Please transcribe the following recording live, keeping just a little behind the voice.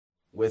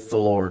with the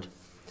Lord.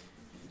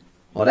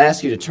 Well, I'd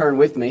ask you to turn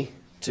with me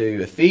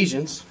to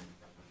Ephesians,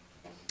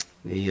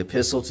 the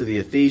epistle to the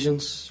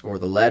Ephesians, or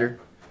the letter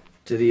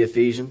to the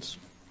Ephesians,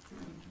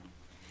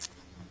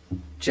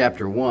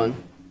 chapter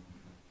 1.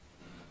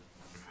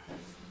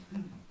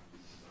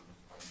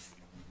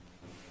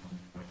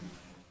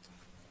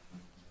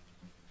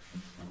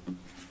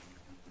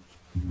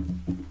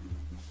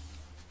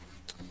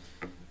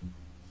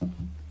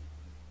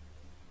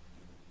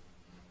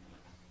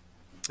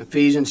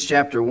 Ephesians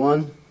chapter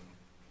 1,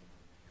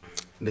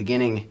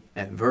 beginning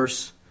at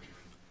verse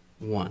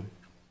 1.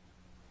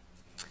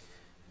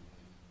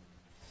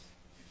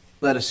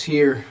 Let us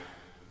hear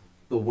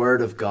the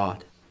word of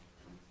God.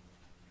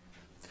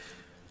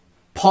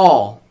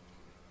 Paul,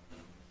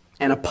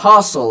 an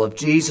apostle of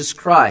Jesus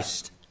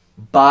Christ,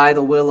 by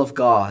the will of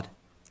God,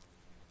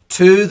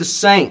 to the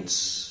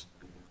saints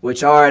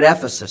which are at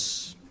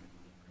Ephesus,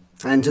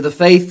 and to the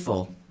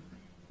faithful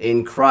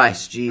in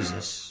Christ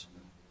Jesus.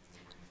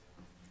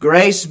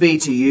 Grace be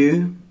to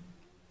you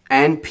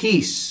and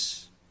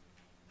peace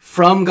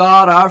from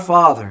God our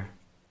Father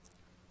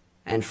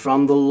and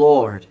from the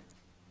Lord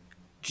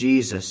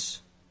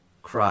Jesus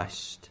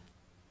Christ.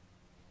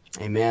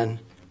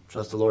 Amen.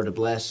 Trust the Lord to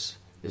bless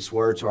this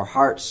word to our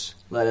hearts.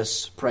 Let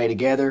us pray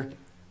together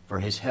for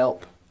His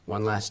help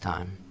one last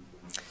time.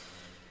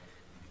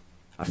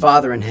 Our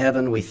Father in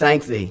heaven, we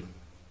thank Thee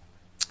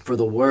for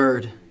the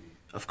word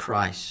of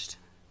Christ.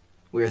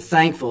 We are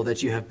thankful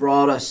that You have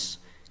brought us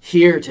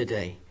here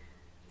today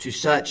to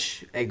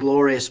such a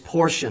glorious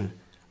portion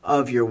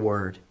of Your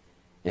word.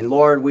 And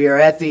Lord, we are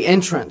at the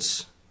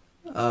entrance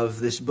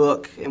of this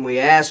book, and we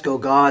ask, O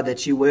God,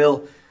 that You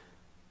will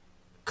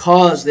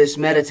cause this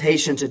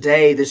meditation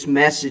today, this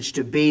message,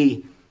 to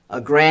be a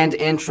grand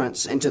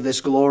entrance into this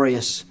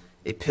glorious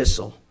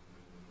epistle.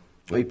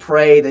 We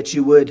pray that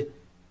You would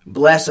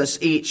bless us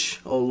each,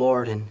 O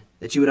Lord, and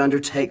that You would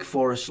undertake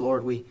for us,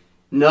 Lord. We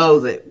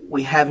know that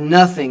we have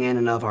nothing in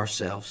and of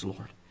ourselves,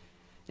 Lord.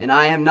 And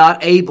I am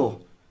not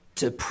able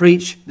to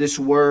preach this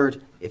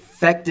word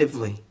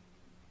effectively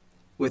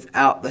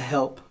without the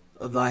help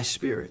of Thy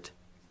Spirit.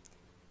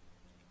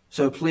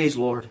 So please,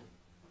 Lord,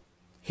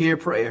 hear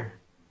prayer.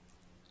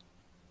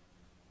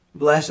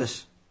 Bless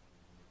us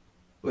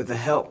with the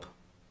help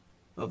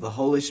of the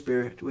Holy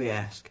Spirit, we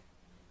ask.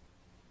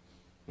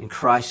 In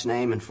Christ's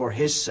name and for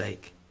His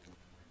sake,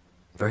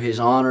 for His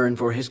honor and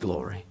for His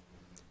glory.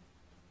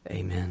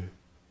 Amen.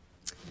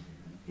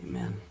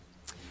 Amen.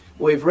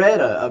 We've read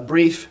a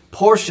brief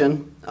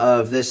portion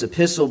of this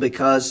epistle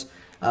because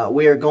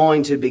we are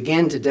going to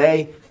begin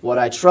today what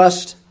I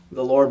trust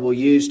the Lord will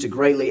use to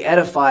greatly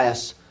edify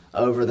us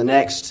over the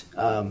next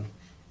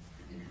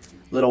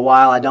little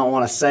while. I don't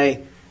want to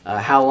say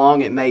how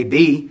long it may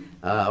be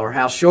or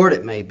how short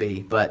it may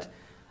be, but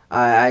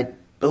I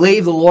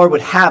believe the Lord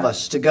would have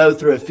us to go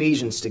through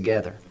Ephesians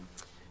together.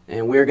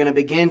 And we're going to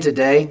begin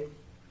today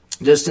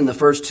just in the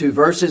first two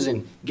verses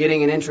and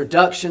getting an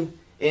introduction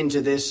into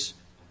this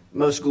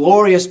most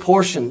glorious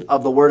portion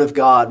of the Word of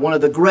God. One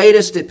of the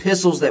greatest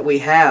epistles that we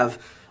have.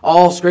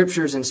 All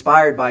Scripture is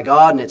inspired by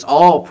God and it's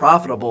all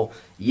profitable,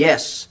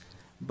 yes.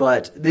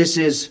 But this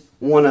is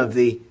one of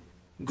the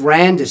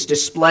grandest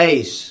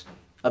displays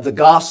of the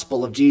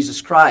gospel of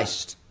Jesus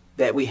Christ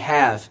that we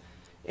have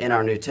in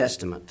our New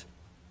Testament.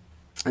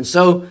 And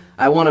so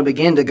I want to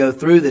begin to go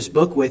through this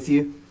book with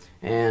you,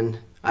 and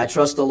I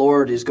trust the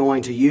Lord is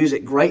going to use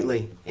it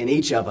greatly in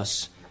each of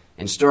us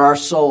and stir our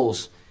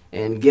souls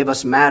and give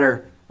us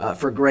matter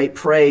for great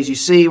praise. You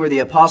see where the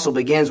apostle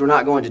begins. We're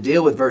not going to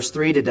deal with verse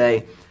 3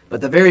 today,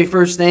 but the very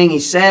first thing he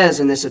says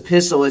in this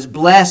epistle is,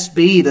 "Blessed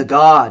be the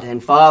God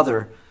and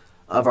Father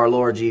of our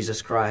Lord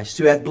Jesus Christ,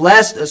 who hath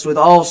blessed us with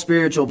all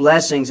spiritual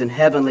blessings in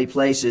heavenly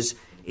places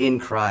in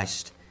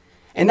Christ."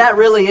 And that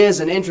really is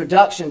an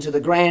introduction to the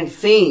grand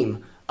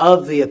theme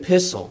of the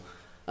epistle.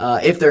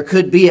 If there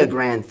could be a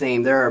grand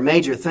theme, there are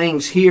major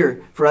things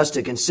here for us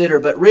to consider,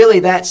 but really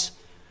that's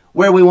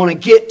where we want to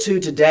get to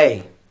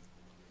today.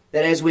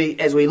 That as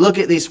we look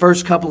at these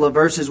first couple of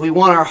verses, we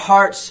want our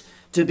hearts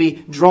to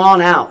be drawn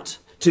out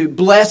to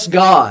bless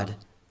God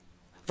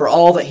for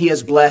all that He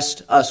has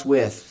blessed us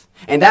with.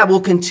 And that will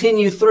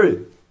continue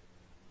through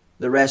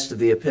the rest of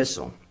the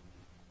epistle.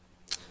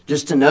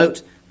 Just to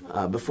note,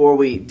 before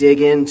we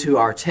dig into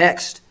our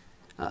text,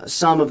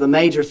 some of the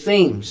major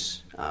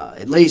themes,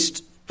 at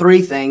least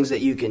three things that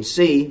you can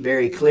see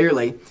very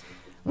clearly.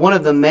 One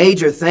of the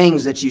major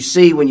things that you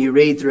see when you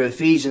read through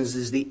Ephesians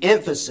is the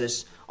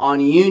emphasis on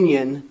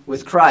union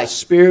with Christ,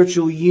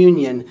 spiritual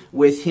union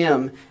with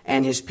Him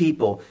and His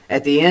people.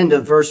 At the end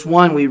of verse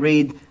 1, we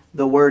read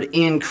the word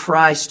 "in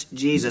Christ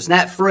Jesus." And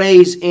that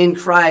phrase, "in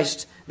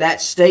Christ,"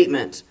 that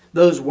statement,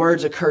 those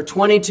words occur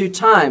 22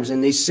 times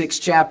in these 6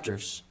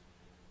 chapters.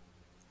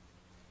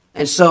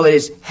 And so it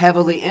is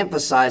heavily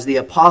emphasized. The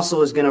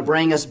apostle is going to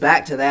bring us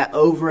back to that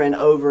over and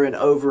over and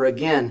over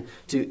again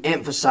to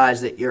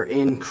emphasize that you're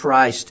in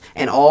Christ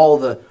and all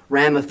the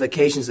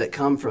ramifications that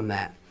come from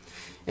that.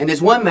 And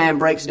as one man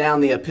breaks down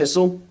the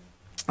epistle,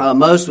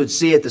 most would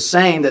see it the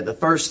same, that the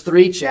first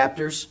 3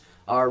 chapters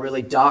are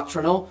really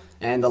doctrinal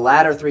And the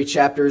latter 3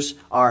 chapters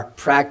are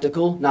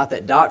practical. Not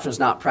that doctrine is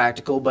not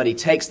practical, but he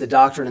takes the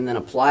doctrine and then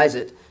applies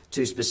it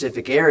to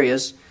specific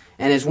areas.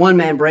 And as one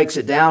man breaks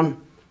it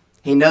down,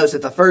 he notes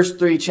that the first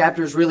 3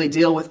 chapters really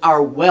deal with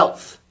our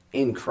wealth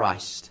in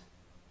Christ.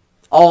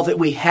 All that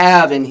we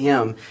have in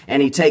Him.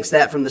 And he takes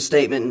that from the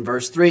statement in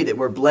verse 3 that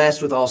we're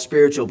blessed with all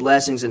spiritual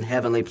blessings in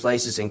heavenly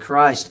places in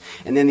Christ.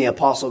 And then the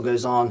apostle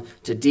goes on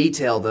to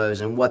detail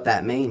those and what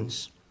that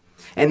means.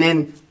 And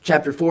then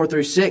chapter 4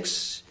 through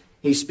 6,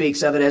 he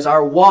speaks of it as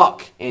our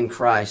walk in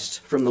Christ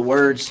from the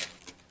words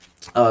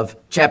of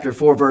chapter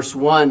 4, verse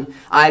 1.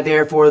 I,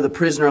 therefore, the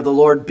prisoner of the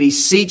Lord,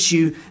 beseech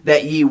you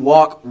that ye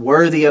walk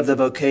worthy of the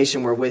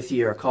vocation wherewith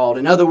ye are called.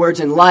 In other words,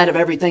 in light of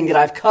everything that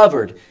I've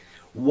covered,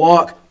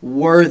 walk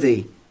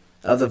worthy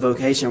of the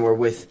vocation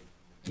wherewith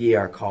ye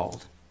are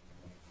called.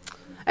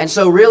 And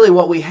so really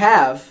what we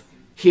have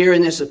here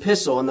in this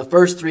epistle, in the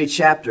first 3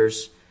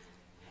 chapters,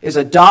 is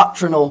a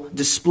doctrinal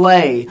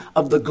display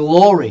of the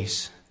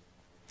glories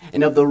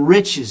and of the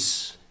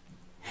riches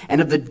and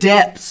of the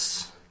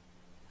depths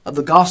of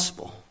the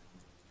gospel.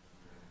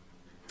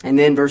 And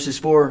then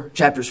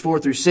chapters 4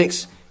 through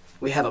 6,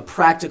 we have a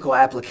practical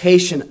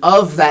application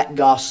of that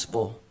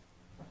gospel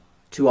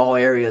to all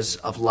areas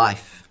of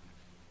life.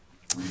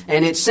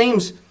 And it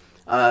seems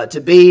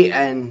to be,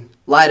 in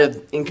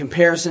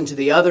comparison to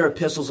the other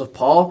epistles of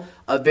Paul,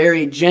 a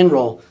very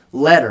general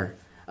letter.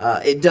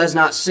 It does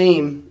not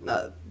seem,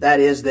 that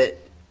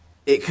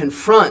it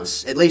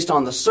confronts, at least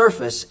on the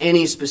surface,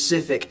 any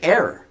specific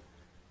error.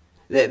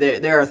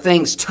 There are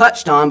things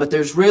touched on, but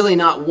there's really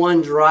not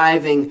one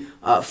driving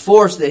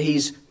force that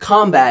he's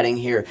combating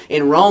here.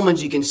 In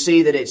Romans, you can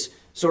see that it's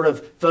sort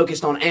of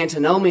focused on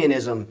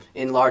antinomianism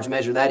in large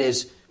measure. That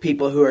is,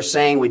 people who are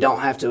saying we don't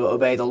have to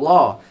obey the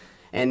law.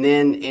 And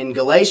then in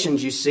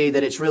Galatians, you see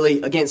that it's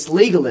really against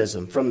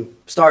legalism. From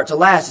start to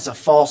last, it's a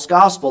false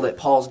gospel that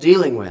Paul's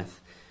dealing with.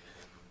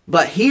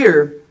 But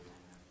here,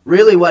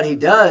 really what he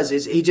does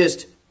is he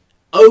just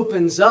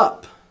opens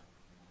up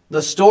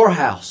the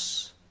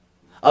storehouse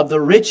of the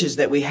riches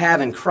that we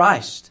have in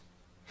Christ.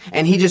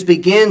 And he just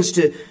begins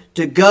to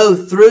go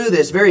through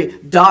this very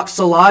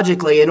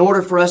doxologically in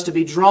order for us to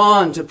be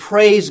drawn to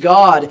praise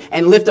God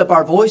and lift up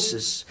our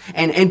voices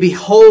and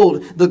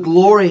behold the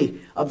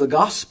glory of the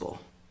gospel.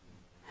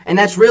 And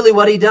that's really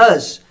what he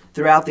does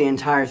throughout the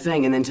entire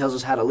thing, and then tells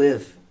us how to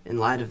live in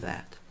light of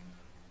that.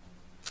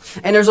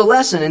 And there's a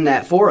lesson in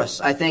that for us,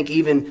 I think,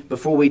 even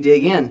before we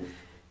dig in,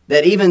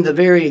 that even the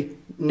very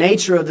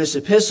nature of this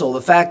epistle,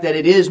 the fact that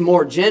it is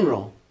more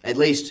general, at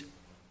least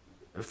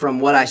from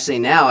what I see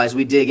now, as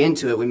we dig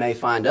into it, we may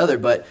find other,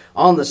 but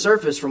on the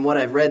surface, from what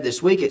I've read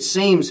this week, it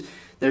seems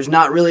there's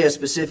not really a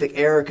specific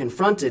error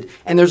confronted,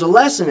 and there's a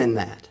lesson in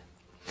that.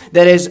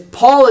 That as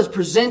Paul is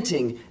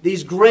presenting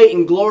these great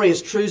and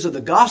glorious truths of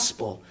the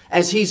gospel,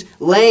 as he's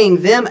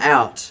laying them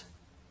out,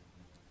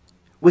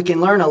 we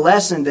can learn a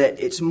lesson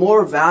that it's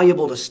more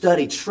valuable to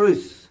study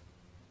truth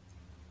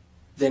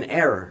than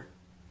error.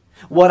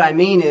 What I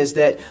mean is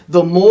that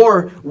the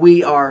more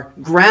we are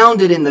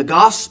grounded in the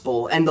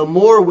gospel and the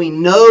more we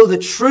know the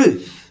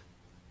truth,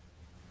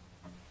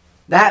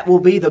 that will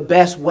be the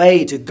best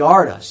way to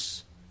guard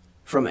us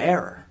from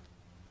error.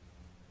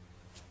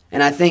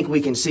 And I think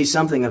we can see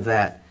something of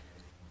that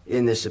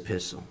in this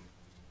epistle.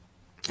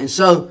 And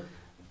so,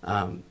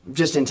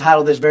 just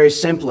entitled this very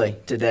simply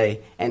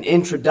today, An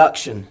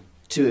Introduction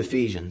to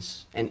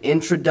Ephesians. An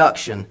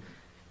Introduction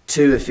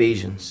to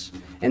Ephesians.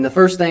 And the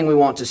first thing we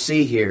want to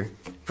see here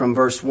from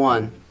verse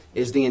 1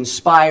 is the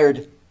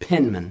inspired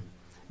penman.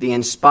 The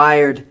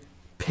inspired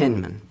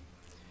penman.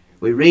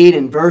 We read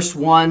in verse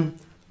 1,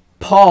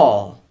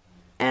 Paul,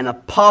 an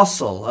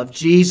apostle of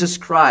Jesus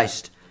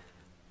Christ,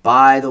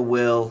 by the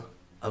will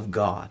of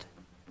God.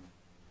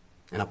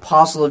 An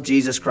apostle of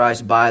Jesus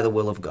Christ by the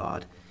will of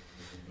God.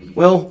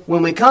 Well,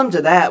 when we come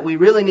to that, we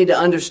really need to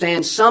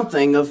understand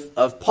something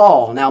of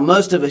Paul. Now,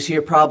 most of us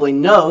here probably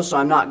know, so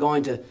I'm not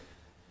going to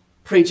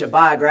preach a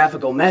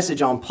biographical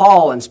message on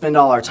Paul and spend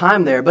all our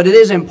time there. But it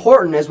is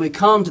important as we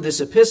come to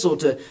this epistle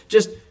to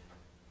just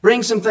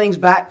bring some things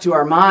back to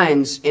our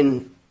minds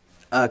in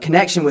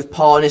connection with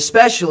Paul. And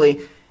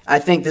especially, I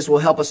think this will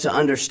help us to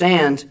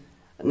understand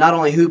not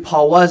only who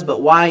Paul was,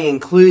 but why he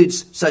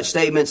includes such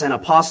statements, an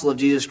apostle of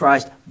Jesus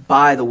Christ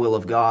by the will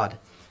of God.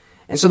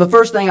 And so the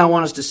first thing I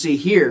want us to see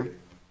here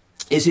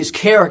is his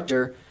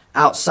character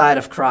outside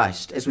of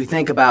Christ. As we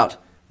think about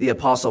the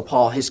apostle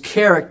Paul, his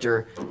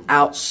character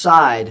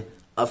outside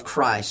of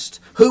Christ.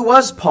 Who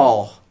was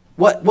Paul?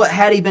 What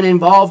had he been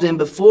involved in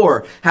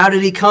before? How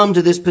did he come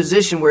to this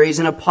position where he's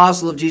an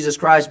apostle of Jesus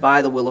Christ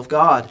by the will of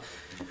God?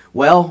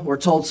 Well, we're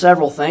told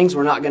several things.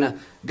 We're not going to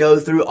go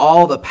through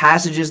all the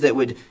passages that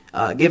would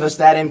give us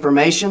that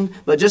information,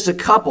 but just a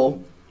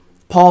couple.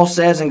 Paul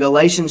says in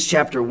Galatians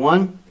chapter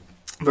 1,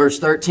 verse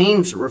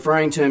 13,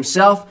 referring to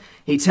himself,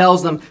 he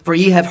tells them, For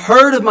ye have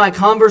heard of my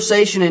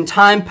conversation in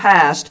time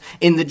past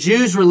in the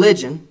Jews'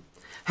 religion,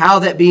 how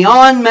that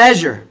beyond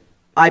measure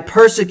I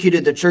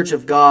persecuted the church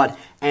of God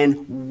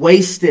and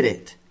wasted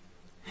it,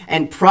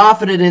 and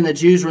profited in the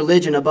Jews'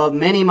 religion above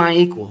many my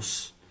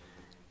equals.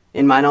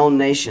 in mine own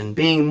nation,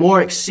 being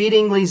more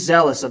exceedingly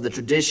zealous of the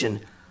tradition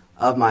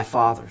of my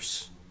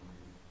fathers.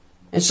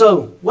 And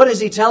so, what is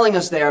he telling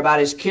us there about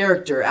his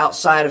character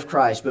outside of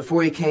Christ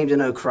before he came to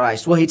know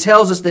Christ? Well, he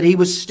tells us that he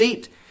was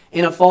steeped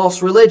in a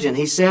false religion.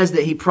 He says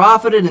that he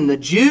profited in the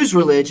Jews'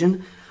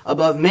 religion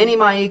above many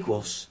my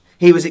equals.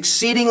 He was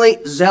exceedingly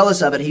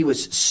zealous of it. He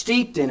was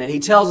steeped in it. He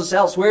tells us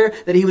elsewhere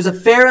that he was a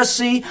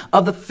Pharisee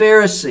of the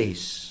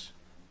Pharisees.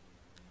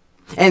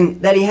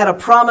 And that he had a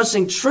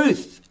promising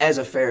truth as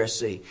a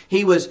Pharisee.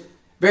 He was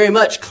very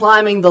much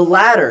climbing the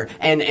ladder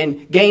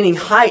and gaining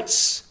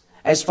heights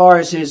as far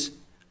as his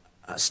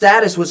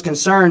status was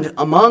concerned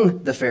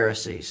among the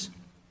Pharisees.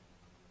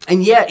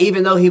 And yet,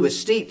 even though he was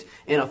steeped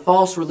in a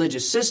false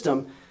religious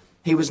system,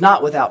 he was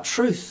not without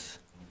truth.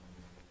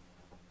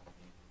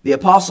 The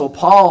Apostle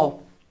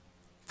Paul,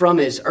 from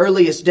his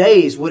earliest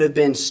days, would have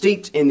been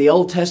steeped in the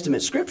Old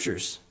Testament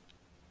Scriptures.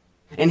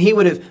 And he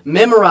would have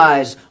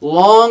memorized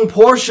long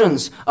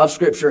portions of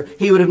Scripture.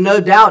 He would have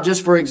no doubt,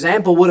 just for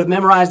example, would have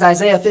memorized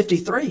Isaiah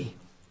 53.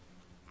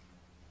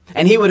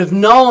 And he would have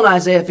known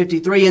Isaiah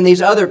 53 and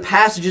these other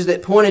passages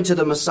that pointed to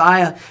the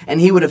Messiah, and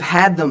he would have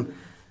had them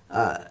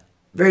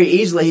very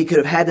easily. He could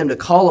have had them to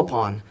call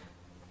upon.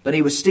 But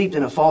he was steeped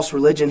in a false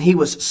religion. He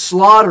was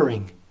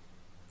slaughtering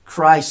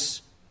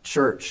Christ's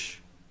church.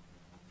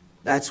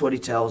 That's what he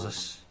tells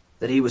us,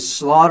 that he was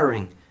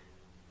slaughtering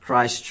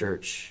Christ's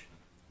church.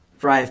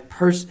 For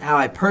how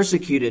I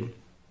persecuted,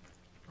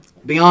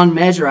 beyond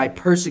measure I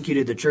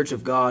persecuted the church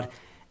of God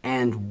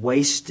and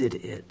wasted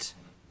it.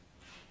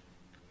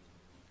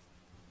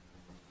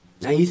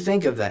 Now you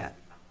think of that.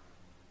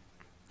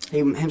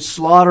 Him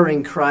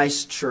slaughtering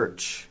Christ's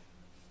church.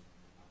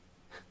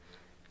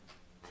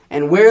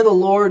 And where the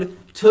Lord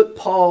took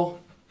Paul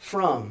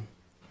from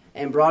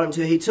and brought him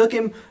to, he took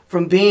him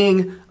from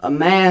being a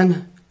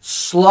man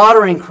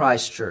slaughtering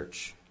Christ's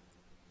church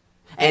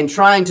and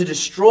trying to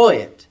destroy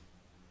it,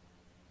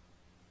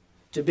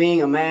 to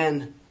being a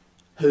man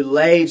who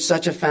laid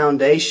such a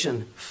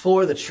foundation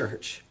for the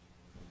church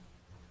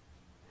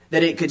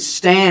that it could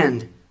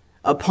stand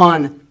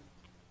upon,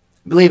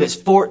 I believe it's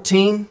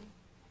 14,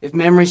 if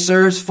memory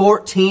serves,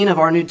 14 of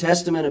our New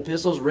Testament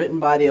epistles written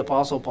by the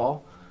Apostle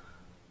Paul.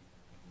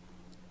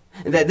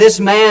 That this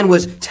man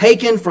was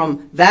taken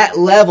from that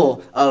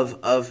level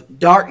of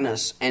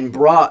darkness and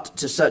brought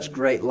to such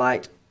great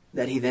light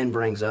that he then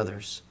brings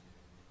others.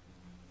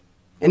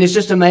 And it's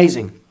just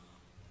amazing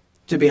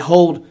to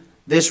behold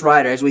this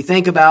writer, as we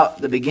think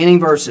about the beginning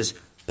verses,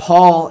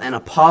 Paul, an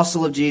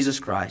apostle of Jesus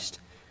Christ.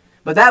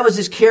 But that was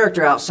his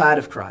character outside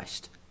of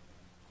Christ,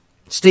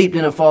 steeped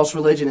in a false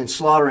religion and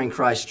slaughtering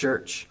Christ's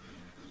church.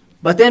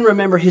 But then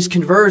remember his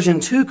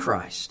conversion to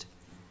Christ.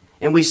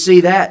 And we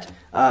see that,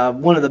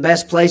 one of the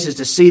best places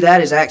to see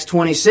that is Acts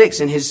 26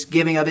 in his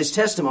giving of his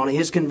testimony,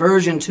 his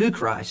conversion to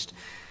Christ.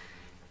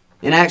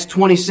 In Acts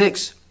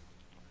 26,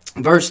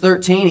 verse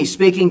 13, he's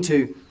speaking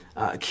to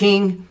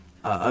King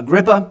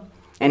Agrippa.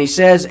 And he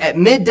says, "At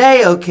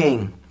midday, O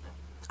king,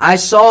 I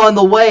saw in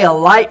the way a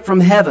light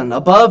from heaven,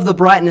 above the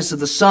brightness of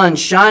the sun,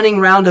 shining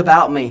round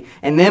about me,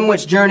 and them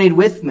which journeyed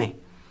with me.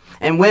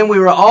 And when we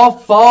were all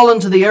fallen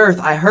to the earth,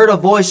 I heard a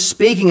voice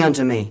speaking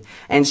unto me,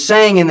 and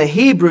saying in the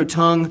Hebrew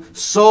tongue,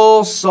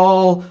 Saul,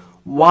 Saul,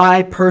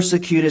 why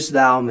persecutest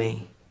thou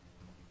me?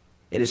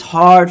 It is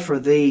hard for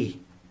thee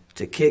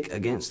to kick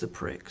against the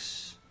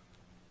pricks.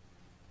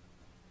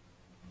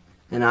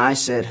 And I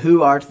said,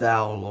 Who art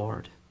thou, O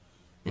Lord?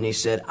 And he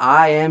said,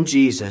 I am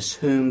Jesus,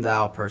 whom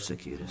thou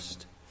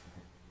persecutest."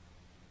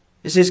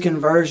 This is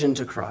conversion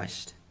to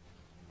Christ.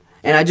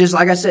 And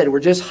like I said,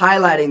 we're just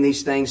highlighting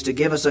these things to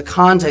give us a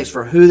context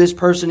for who this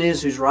person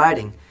is who's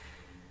writing.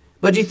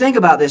 But you think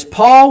about this.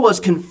 Paul was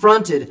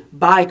confronted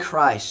by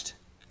Christ,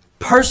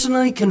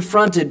 personally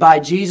confronted by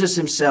Jesus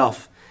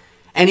himself.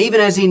 And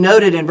even as he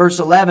noted in verse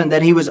 11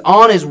 that he was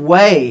on his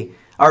way,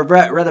 or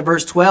rather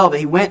verse 12,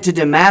 he went to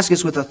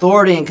Damascus with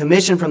authority and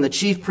commission from the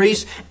chief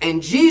priests,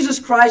 and Jesus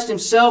Christ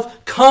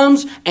himself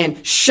comes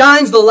and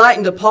shines the light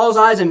into Paul's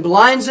eyes and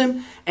blinds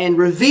him and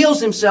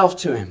reveals himself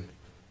to him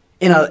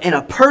in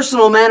a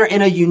personal manner,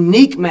 in a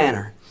unique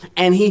manner.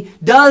 And he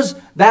does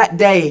that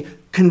day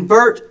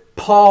convert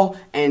Paul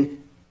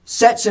and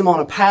sets him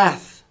on a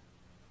path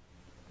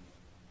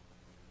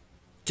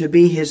to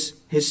be his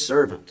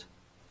servant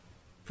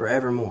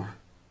forevermore.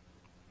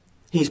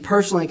 He's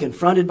personally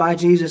confronted by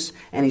Jesus,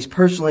 and he's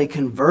personally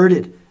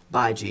converted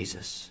by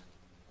Jesus.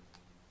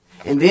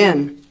 And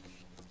then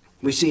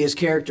we see his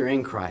character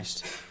in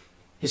Christ.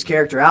 His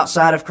character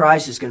outside of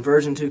Christ, his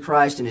conversion to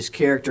Christ, and his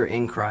character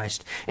in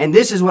Christ. And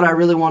this is what I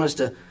really want us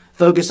to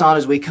focus on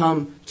as we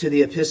come to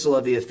the epistle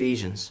of the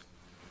Ephesians.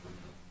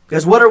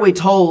 Because what are we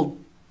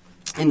told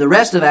in the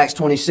rest of Acts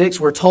 26?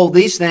 We're told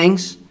these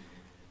things.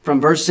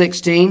 From verse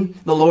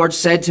 16, the Lord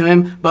said to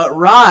him, But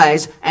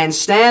rise and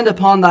stand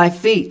upon thy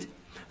feet.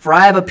 For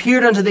I have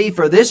appeared unto thee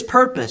for this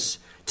purpose,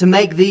 to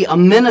make thee a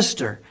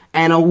minister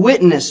and a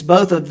witness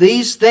both of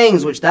these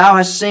things which thou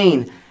hast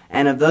seen,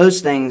 and of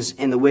those things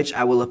in the which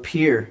I will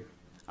appear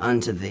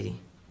unto thee.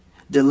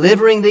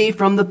 delivering thee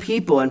from the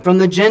people and from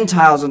the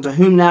Gentiles unto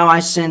whom now I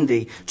send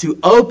thee, to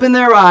open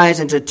their eyes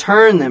and to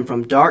turn them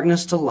from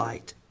darkness to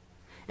light,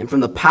 and from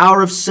the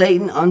power of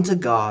Satan unto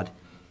God,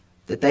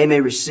 that they may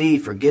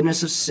receive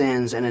forgiveness of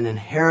sins and an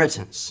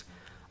inheritance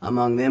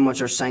among them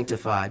which are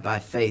sanctified by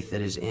faith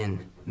that is in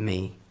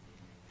me.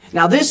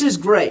 Now this is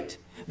great,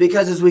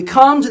 because as we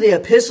come to the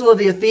epistle of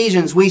the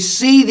Ephesians, we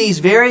see these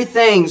very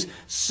things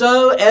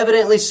so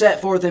evidently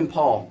set forth in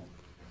Paul.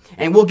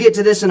 And we'll get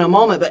to this in a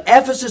moment, but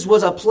Ephesus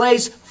was a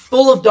place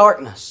full of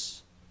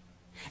darkness.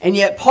 And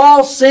yet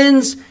God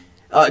sends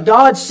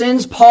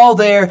Paul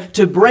there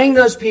to bring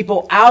those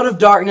people out of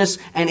darkness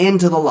and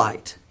into the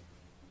light.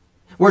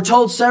 We're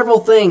told several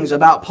things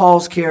about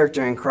Paul's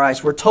character in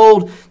Christ. We're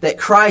told that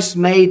Christ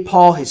made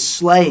Paul his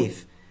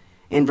slave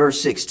in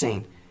verse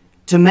 16,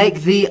 to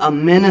make thee a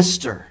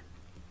minister.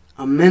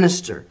 A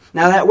minister.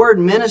 Now that word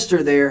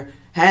minister there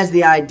has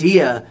the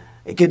idea,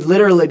 it could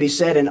literally be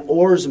said an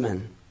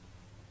oarsman.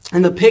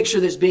 And the picture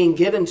that's being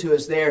given to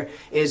us there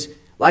is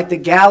like the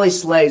galley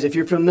slaves. If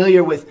you're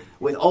familiar with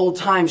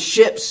old-time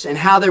ships and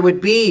how there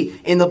would be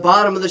in the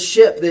bottom of the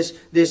ship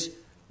this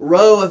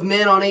row of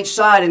men on each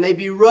side, and they'd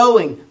be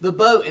rowing the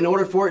boat in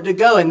order for it to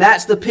go. And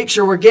that's the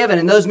picture we're given.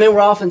 And those men were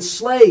often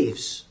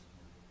slaves.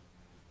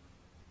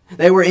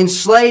 They were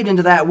enslaved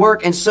into that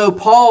work. And so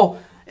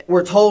Paul,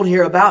 we're told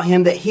here about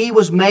him that he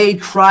was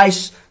made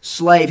Christ's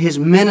slave, his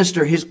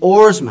minister, his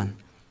oarsman,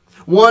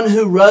 one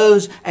who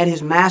rows at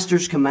his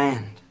master's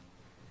command.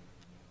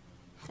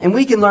 And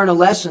we can learn a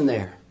lesson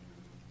there.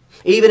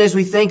 Even as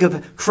we think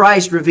of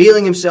Christ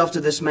revealing himself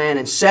to this man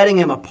and setting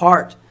him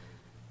apart.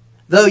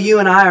 Though you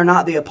and I are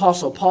not the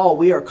Apostle Paul,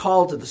 we are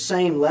called to the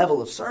same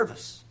level of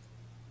service.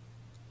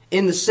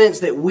 In the sense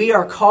that we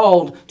are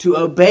called to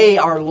obey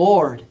our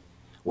Lord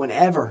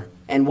whenever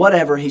and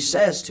whatever he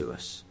says to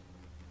us.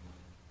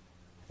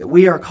 That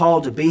we are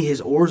called to be his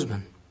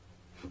oarsmen.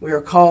 We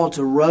are called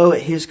to row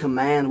at his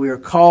command. We are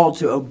called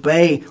to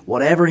obey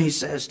whatever he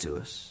says to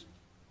us.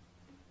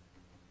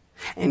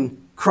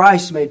 And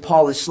Christ made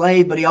Paul his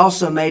slave, but he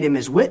also made him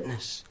his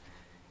witness.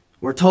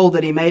 We're told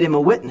that he made him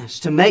a witness,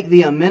 to make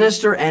thee a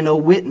minister and a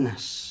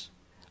witness,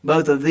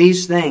 both of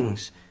these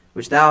things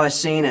which thou hast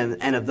seen,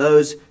 and of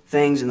those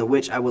things in the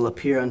which I will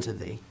appear unto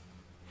thee.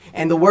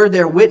 And the word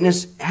there,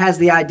 witness, has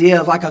the idea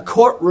of like a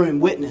courtroom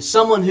witness,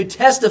 someone who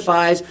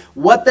testifies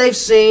what they've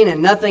seen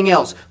and nothing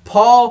else.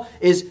 Paul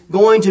is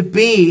going to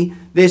be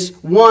this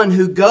one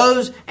who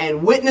goes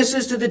and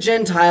witnesses to the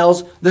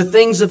Gentiles the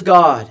things of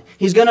God.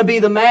 He's going to be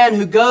the man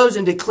who goes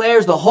and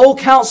declares the whole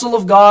counsel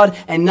of God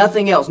and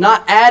nothing else.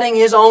 Not adding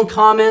his own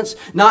comments,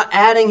 not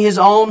adding his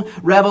own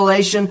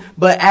revelation,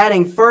 but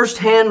adding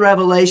first-hand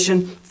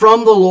revelation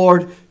from the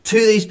Lord to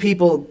these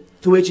people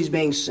to which he's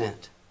being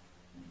sent.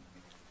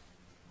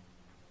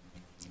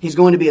 He's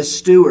going to be a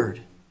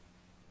steward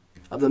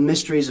of the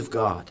mysteries of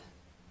God.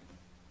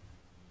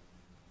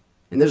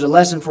 And there's a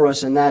lesson for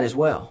us in that as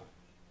well.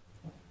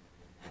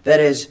 That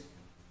is,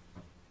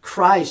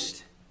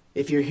 Christ,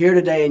 if you're here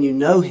today and you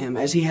know him,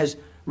 as he has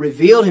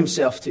revealed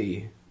himself to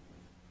you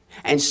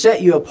and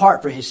set you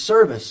apart for his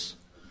service,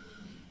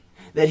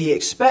 that he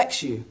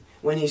expects you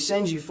when he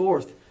sends you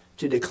forth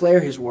to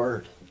declare his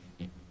word.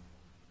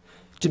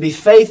 To be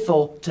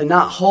faithful to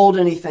not hold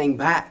anything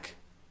back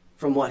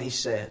from what he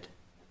said.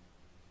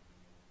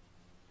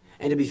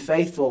 And to be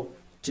faithful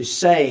to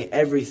say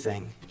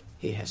everything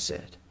he has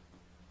said.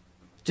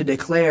 To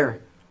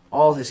declare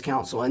all his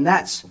counsel. And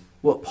that's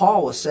what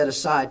Paul was set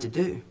aside to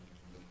do.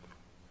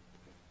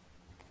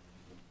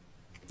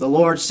 The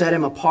Lord set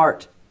him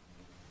apart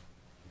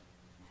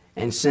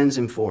and sends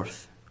him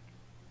forth.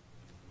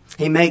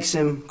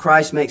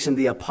 Christ makes him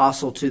the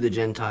apostle to the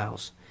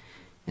Gentiles.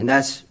 And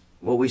that's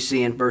what we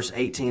see in verse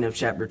 18 of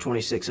chapter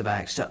 26 of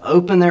Acts. To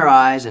open their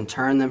eyes and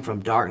turn them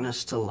from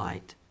darkness to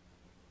light.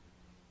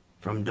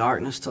 From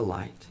darkness to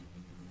light.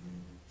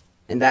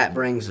 And that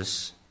brings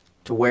us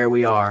to where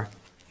we are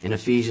in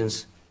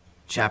Ephesians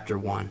chapter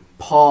 1.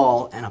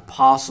 Paul, an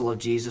apostle of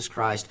Jesus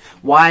Christ.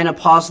 Why an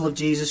apostle of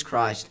Jesus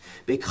Christ?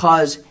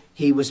 Because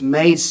he was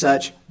made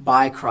such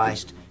by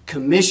Christ,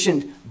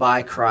 commissioned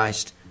by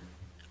Christ,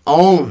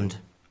 owned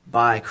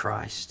by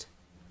Christ.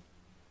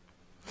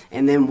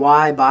 And then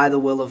why by the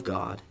will of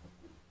God?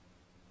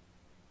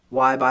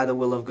 Why by the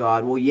will of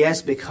God? Well,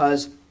 yes,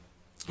 because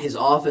his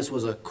office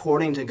was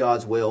according to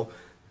God's will.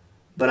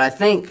 But I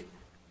think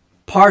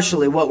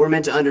partially what we're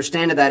meant to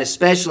understand of that,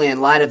 especially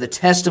in light of the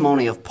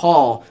testimony of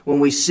Paul, when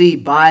we see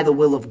by the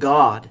will of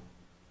God,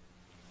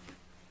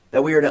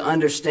 that we are to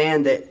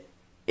understand that,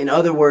 in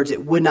other words,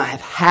 it would not have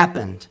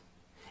happened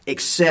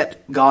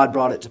except God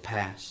brought it to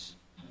pass.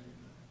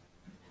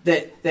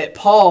 That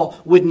Paul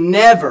would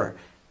never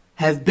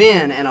have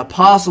been an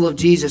apostle of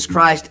Jesus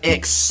Christ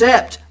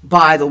except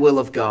by the will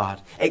of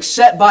God.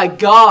 Except by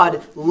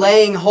God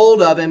laying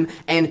hold of him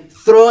and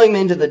throwing him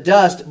into the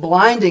dust,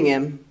 blinding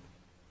him,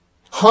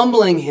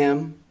 humbling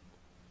him,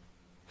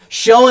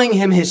 showing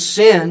him his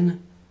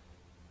sin,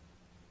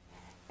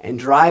 and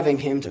driving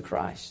him to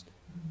Christ.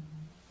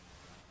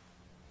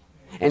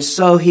 And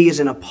so he is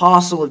an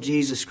apostle of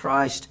Jesus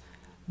Christ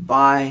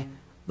by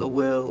the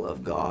will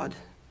of God.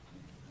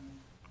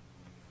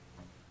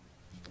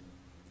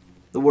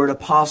 The word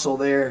apostle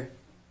there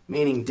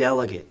meaning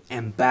delegate,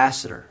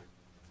 ambassador,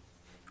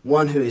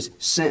 one who is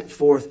sent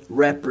forth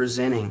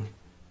representing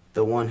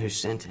the one who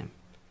sent him.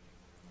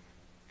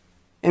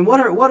 And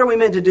what are we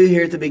meant to do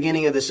here at the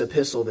beginning of this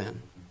epistle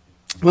then?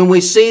 When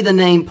we see the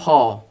name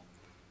Paul,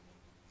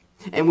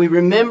 and we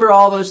remember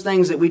all those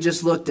things that we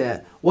just looked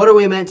at, what are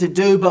we meant to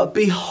do but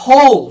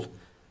behold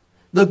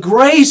the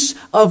grace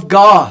of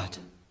God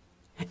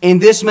in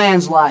this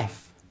man's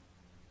life?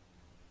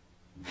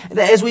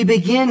 As we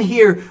begin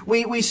here,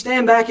 we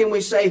stand back and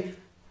we say,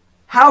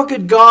 how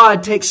could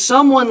God take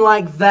someone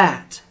like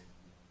that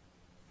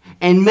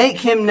and make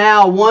him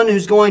now one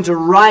who's going to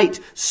write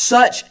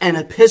such an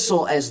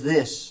epistle as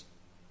this?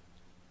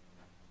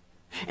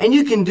 And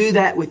you can do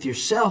that with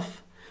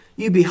yourself.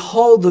 You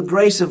behold the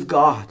grace of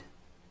God.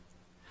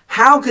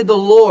 How could the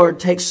Lord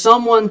take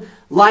someone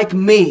like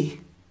me,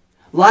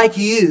 like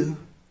you,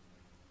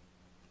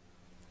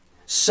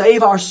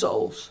 save our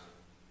souls,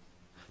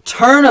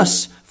 turn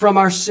us from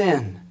our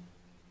sin,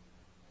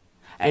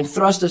 and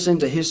thrust us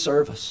into His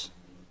service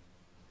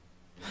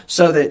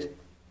so that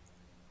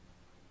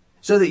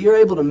you're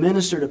able to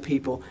minister to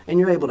people and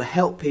you're able to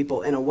help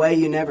people in a way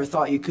you never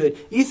thought you could?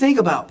 You think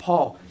about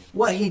Paul,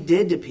 what he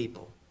did to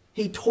people.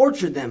 He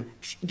tortured them,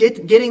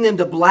 getting them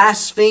to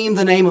blaspheme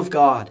the name of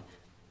God.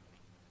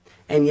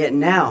 And yet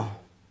now,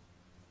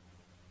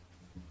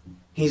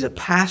 he's a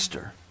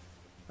pastor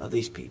of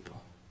these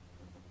people.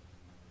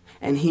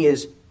 And he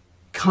is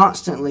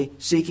constantly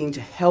seeking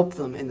to help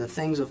them in the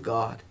things of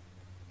God.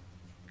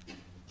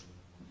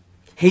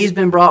 He's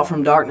been brought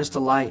from darkness to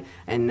light,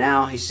 and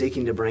now he's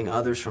seeking to bring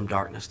others from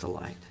darkness to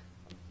light.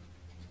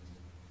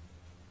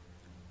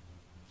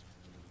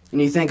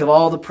 And you think of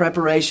all the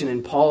preparation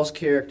in Paul's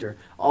character,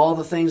 all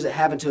the things that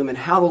happened to him, and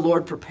how the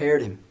Lord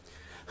prepared him.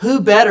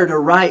 Who better to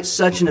write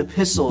such an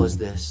epistle as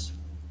this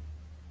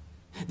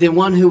than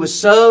one who was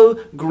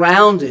so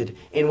grounded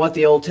in what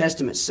the Old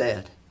Testament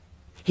said?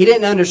 He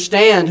didn't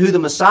understand who the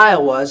Messiah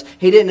was.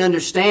 He didn't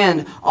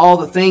understand all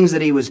the things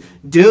that he was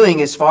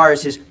doing as far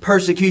as his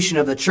persecution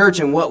of the church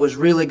and what was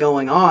really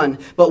going on.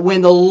 But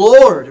when the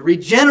Lord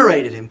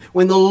regenerated him,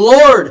 when the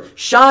Lord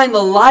shined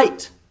the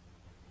light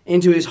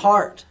into his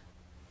heart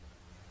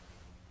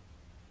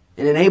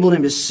and enabled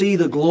him to see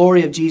the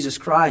glory of Jesus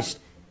Christ,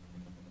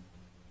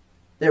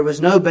 there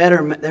was no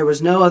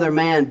other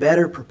man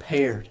better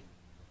prepared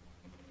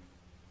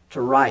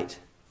to write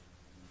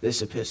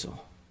this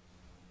epistle.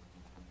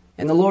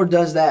 And the Lord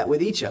does that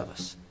with each of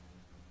us.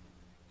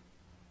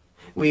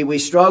 We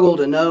struggle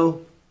to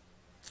know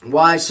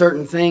why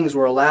certain things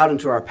were allowed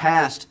into our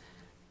past.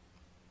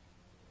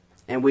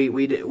 And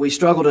we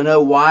struggle to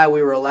know why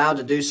we were allowed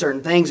to do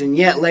certain things. And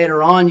yet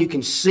later on you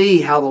can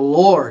see how the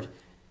Lord,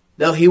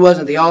 though He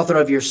wasn't the author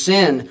of your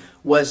sin,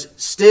 was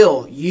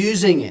still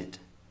using it,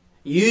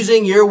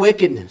 using your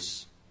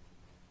wickedness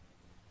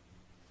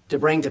to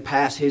bring to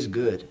pass His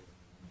good.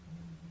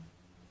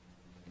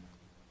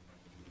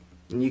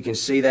 And you can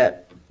see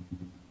that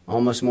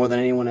almost more than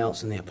anyone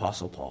else in the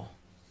Apostle Paul.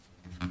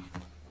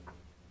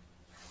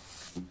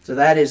 So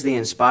that is the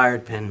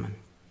inspired penman,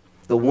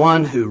 the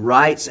one who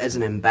writes as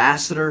an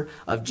ambassador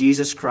of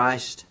Jesus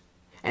Christ,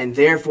 and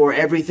therefore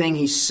everything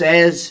he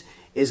says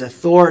is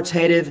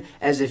authoritative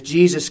as if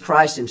Jesus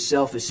Christ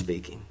Himself is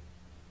speaking.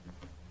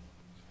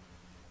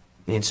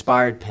 The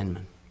inspired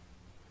penman.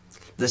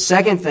 The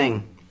second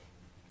thing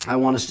I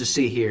want us to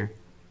see here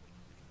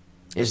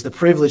is the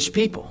privileged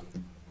people.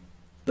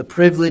 The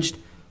privileged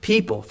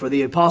people. For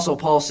the Apostle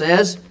Paul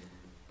says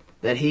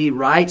that he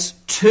writes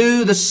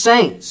to the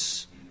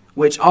saints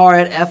which are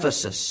at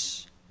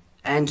Ephesus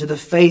and to the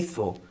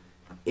faithful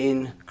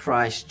in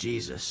Christ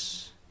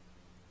Jesus.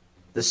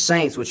 The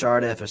saints which are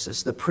at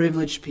Ephesus, the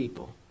privileged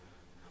people.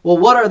 Well,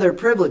 what are their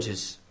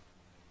privileges?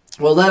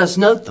 Well, let us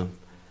note them.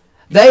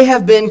 They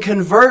have been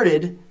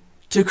converted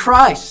to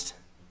Christ.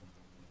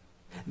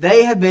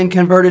 They have been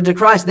converted to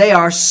Christ. They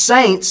are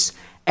saints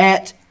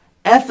at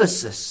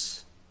Ephesus.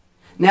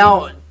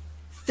 Now,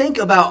 think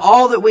about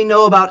all that we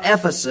know about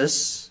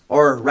Ephesus,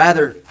 or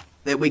rather,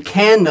 that we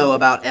can know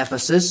about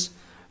Ephesus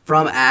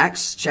from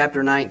Acts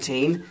chapter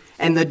 19,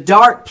 and the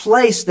dark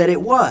place that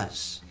it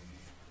was.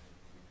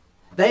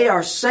 They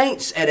are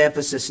saints at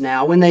Ephesus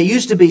now when they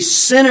used to be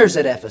sinners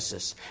at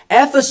Ephesus.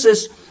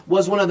 Ephesus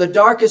was one of the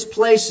darkest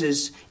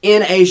places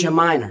in Asia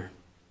Minor.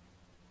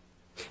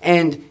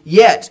 And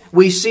yet,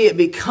 we see it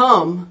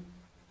become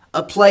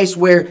a place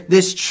where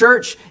this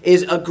church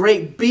is a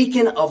great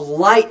beacon of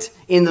light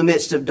in the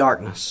midst of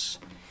darkness.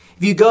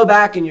 If you go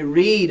back and you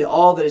read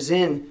all that is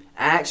in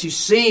Acts, you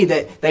see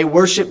that they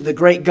worship the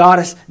great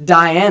goddess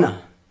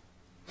Diana.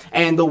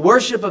 And the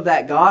worship of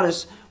that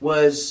goddess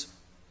was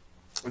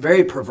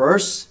very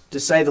perverse, to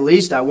say the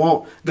least. I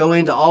won't go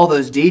into all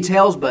those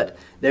details, but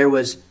there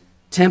was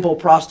temple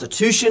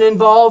prostitution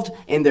involved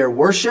in their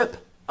worship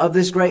of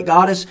this great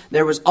goddess.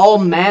 There was all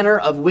manner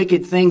of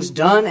wicked things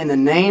done in the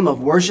name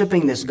of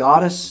worshiping this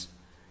goddess.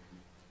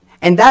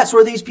 And that's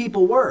where these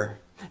people were.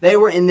 They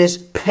were in this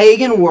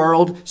pagan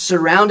world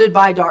surrounded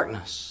by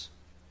darkness.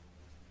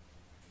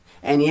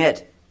 And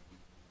yet,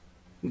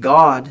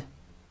 God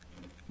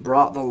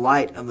brought the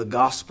light of the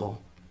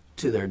gospel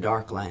to their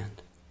dark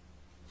land.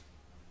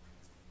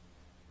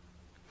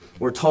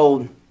 We're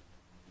told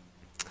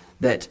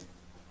that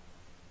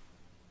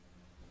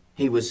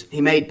He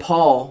made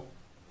Paul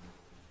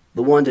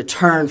the one to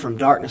turn from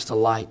darkness to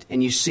light.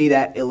 And you see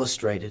that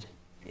illustrated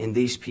in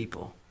these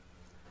people.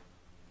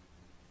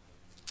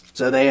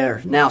 So they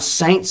are now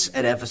saints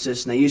at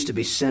Ephesus, and they used to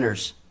be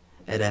sinners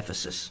at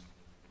Ephesus.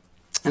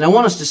 And I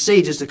want us to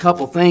see just a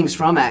couple things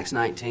from Acts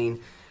 19. I'm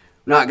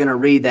not going to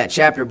read that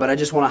chapter, but I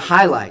just want to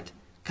highlight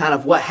kind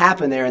of what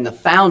happened there in the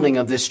founding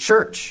of this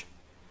church.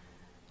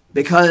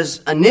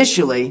 Because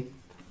initially,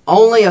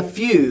 only a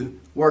few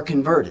were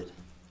converted.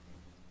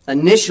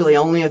 Initially,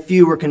 only a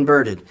few were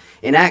converted.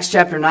 In Acts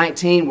chapter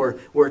 19,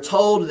 we're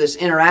told this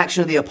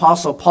interaction of the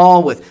Apostle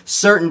Paul with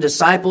certain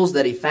disciples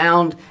that he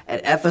found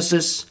at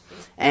Ephesus.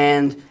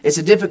 And it's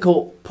a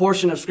difficult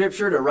portion of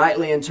Scripture to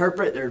rightly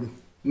interpret. There are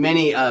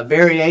many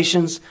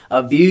variations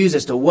of views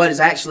as to what is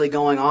actually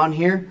going on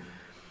here.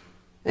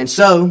 And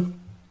so,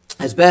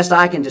 as best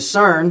I can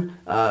discern,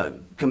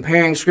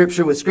 comparing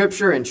Scripture with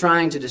Scripture and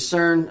trying to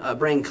discern,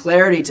 bring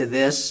clarity to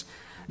this,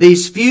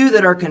 these few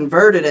that are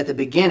converted at the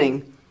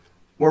beginning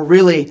were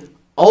really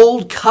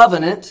old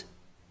covenant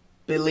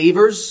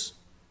believers,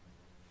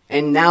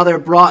 and now they're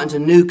brought into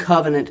new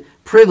covenant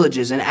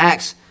privileges. In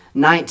Acts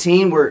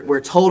 19,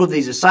 we're told of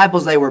these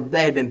disciples, they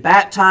had been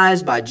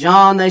baptized by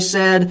John, they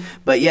said,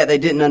 but yet they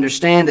didn't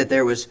understand that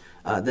there was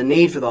the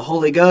need for the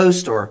Holy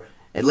Ghost, or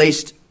at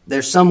least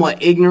they're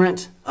somewhat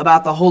ignorant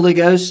about the Holy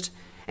Ghost.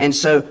 And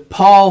so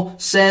Paul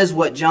says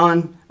what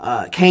John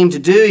came to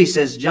do. He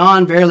says,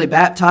 John verily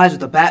baptized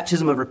with the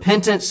baptism of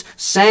repentance,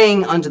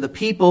 saying unto the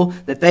people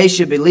that they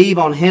should believe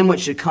on him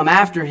which should come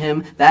after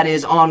him, that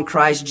is, on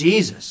Christ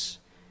Jesus.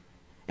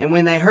 And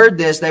when they heard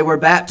this, they were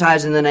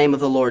baptized in the name of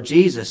the Lord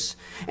Jesus.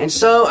 And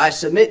so I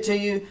submit to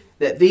you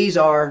that these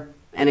are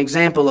an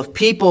example of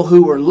people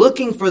who were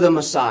looking for the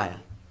Messiah.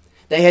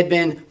 They had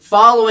been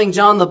following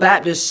John the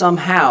Baptist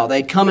somehow.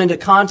 They'd come into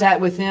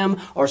contact with him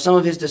or some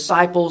of his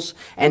disciples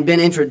and been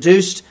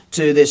introduced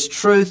to this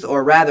truth,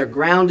 or rather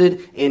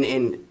grounded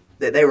in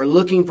that they were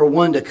looking for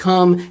one to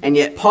come. And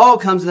yet Paul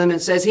comes to them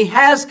and says he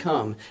has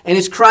come, and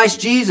it's Christ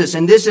Jesus.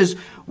 And this is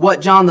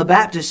what John the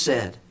Baptist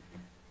said.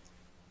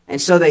 And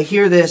so they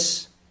hear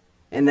this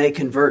and they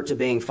convert to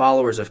being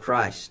followers of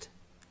Christ.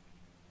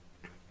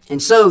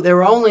 And so there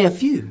were only a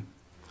few.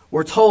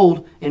 We're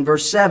told in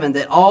verse 7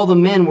 that all the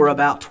men were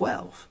about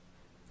 12.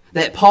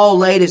 That Paul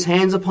laid his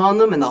hands upon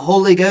them, and the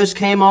Holy Ghost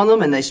came on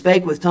them, and they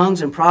spake with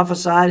tongues and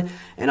prophesied,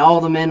 and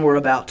all the men were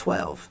about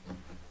 12.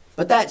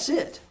 But that's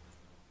it.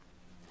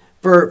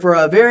 For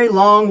a very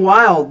long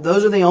while,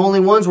 those are the only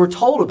ones we're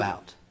told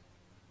about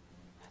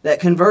that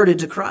converted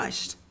to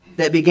Christ,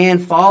 that began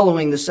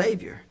following the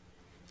Savior.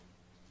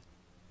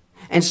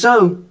 And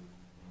so,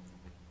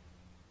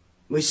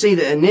 we see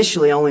that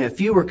initially only a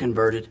few were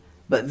converted,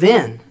 but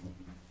then,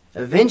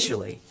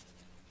 eventually,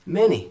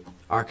 many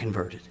are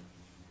converted.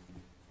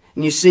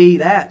 And you see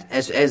that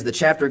as the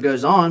chapter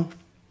goes on,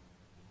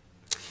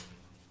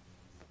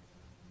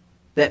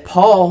 that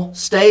Paul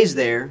stays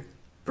there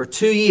for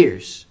 2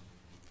 years.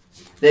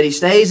 That he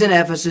stays in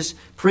Ephesus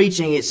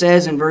preaching. It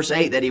says in verse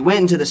 8 that he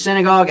went into the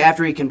synagogue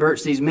after he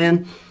converts these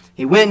men.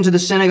 He went into the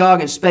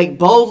synagogue and spake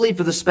boldly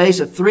for the space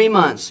of 3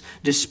 months,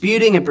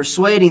 disputing and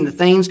persuading the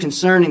things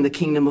concerning the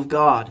kingdom of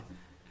God.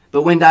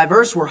 But when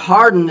divers were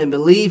hardened and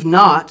believed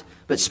not,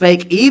 but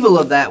spake evil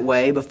of that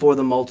way before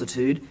the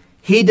multitude,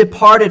 he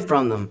departed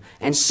from them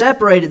and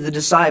separated the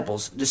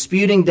disciples,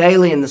 disputing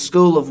daily in the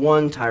school of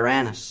one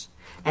Tyrannus.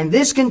 And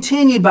this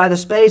continued by the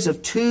space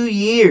of 2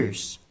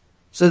 years,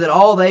 so that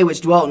all they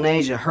which dwelt in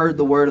Asia heard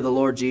the word of the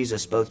Lord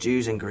Jesus, both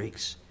Jews and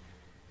Greeks.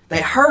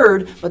 They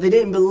heard, but they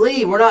didn't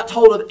believe. We're not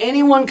told of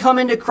anyone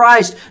coming to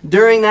Christ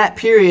during that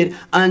period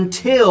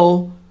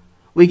until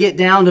we get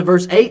down to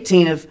verse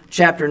 18 of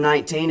chapter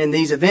 19. And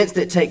these events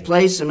that take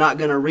place, I'm not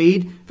going to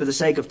read for the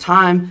sake of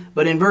time.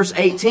 But in verse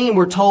 18,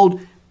 we're told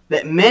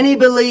that many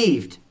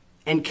believed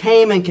and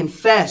came and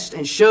confessed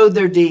and showed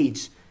their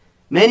deeds.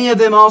 Many of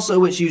them also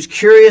which used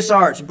curious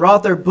arts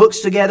brought their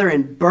books together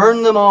and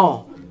burned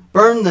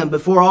them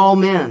before all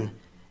men.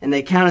 And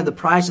they counted the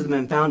price of them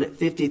and found it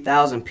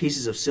 50,000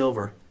 pieces of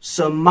silver.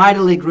 So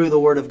mightily grew the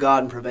word of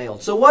God and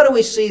prevailed. So what do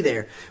we see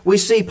there? We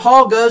see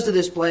Paul goes to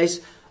this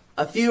place.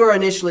 A few are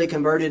initially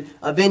converted.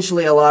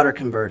 Eventually a lot are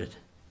converted.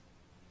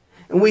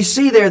 And we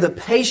see there the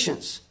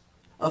patience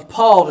of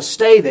Paul to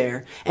stay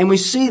there. And we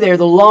see there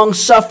the long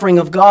suffering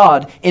of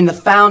God in the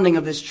founding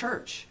of this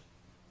church.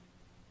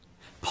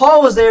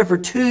 Paul was there for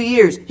 2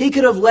 years. He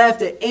could have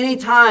left at any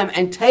time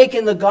and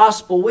taken the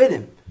gospel with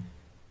him.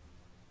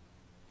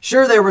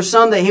 Sure, there were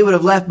some that he would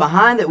have left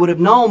behind that would have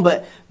known,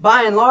 but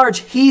by and large,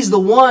 he's the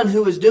one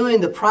who was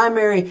doing the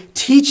primary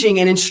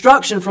teaching and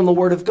instruction from the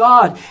Word of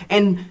God.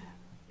 And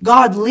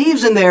God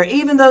leaves him there,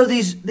 even though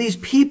these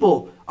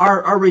people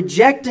are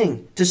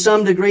rejecting to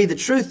some degree the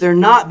truth. They're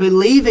not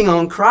believing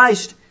on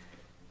Christ.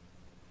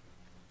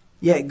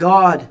 Yet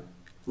God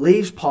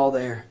leaves Paul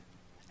there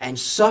and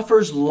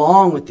suffers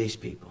long with these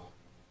people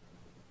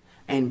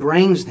and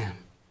brings them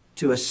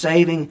to a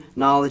saving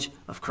knowledge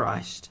of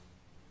Christ.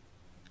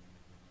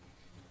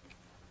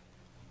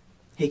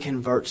 He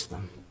converts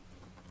them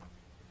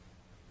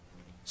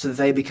so that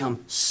they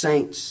become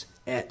saints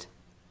at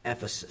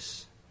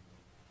Ephesus.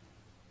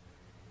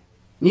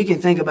 And you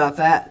can think about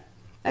that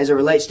as it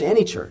relates to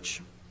any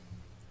church.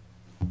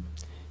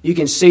 You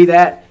can see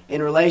that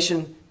in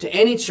relation to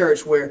any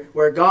church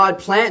where God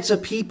plants a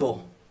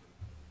people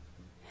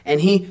and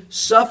He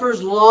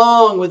suffers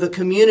long with a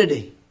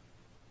community.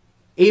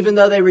 Even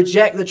though they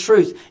reject the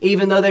truth,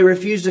 even though they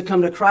refuse to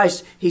come to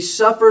Christ, He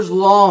suffers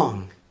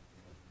long.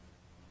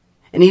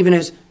 And even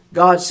as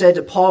God said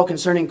to Paul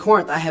concerning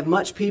Corinth, I have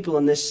much people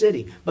in this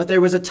city. But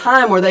there was a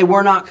time where they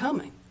were not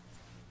coming.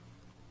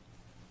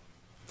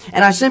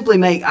 And I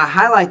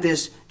highlight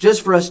this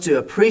just for us to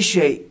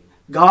appreciate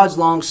God's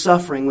long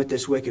suffering with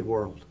this wicked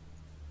world.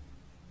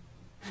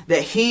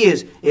 That He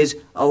is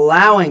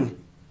allowing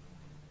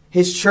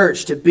His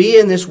church to be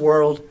in this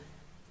world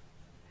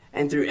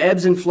and through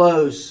ebbs and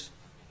flows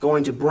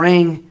going to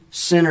bring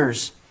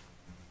sinners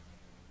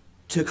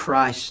to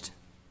Christ.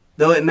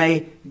 Though it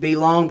may be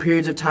long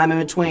periods of time in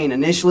between.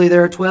 Initially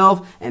there are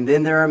 12 and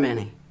then there are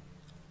many.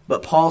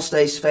 But Paul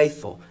stays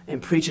faithful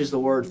and preaches the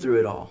word through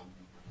it all.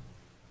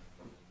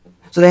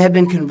 So they have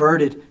been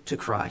converted to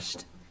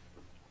Christ.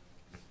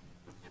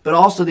 But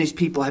also these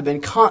people have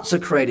been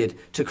consecrated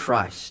to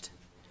Christ.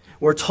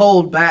 We're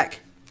told back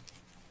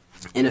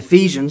in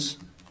Ephesians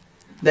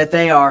that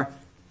they are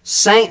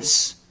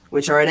saints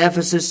which are at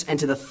Ephesus and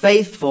to the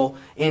faithful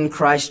in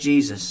Christ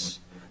Jesus.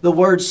 The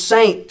word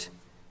saint,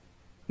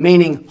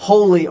 meaning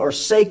holy or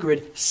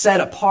sacred, set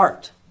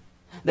apart.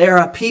 They are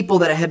a people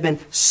that have been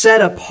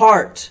set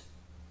apart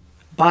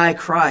by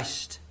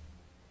Christ.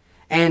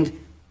 And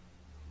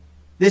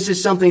this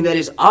is something that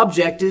is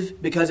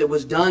objective because it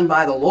was done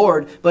by the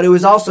Lord, but it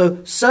was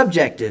also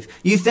subjective.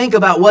 You think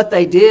about what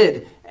they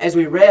did as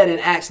we read in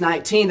Acts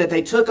 19, that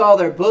they took all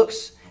their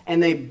books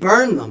and they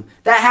burned them.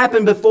 That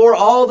happened before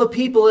all the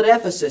people at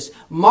Ephesus,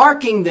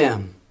 marking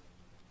them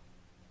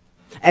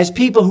as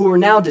people who are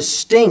now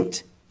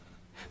distinct,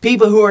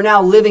 people who are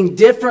now living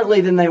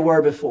differently than they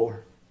were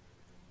before.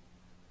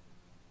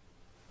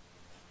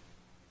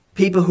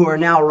 People who are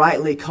now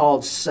rightly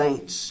called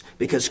saints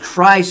because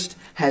Christ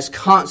has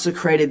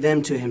consecrated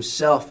them to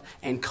Himself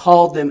and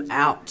called them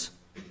out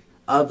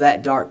of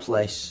that dark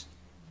place.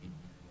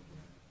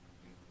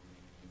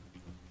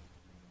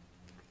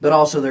 But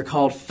also they're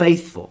called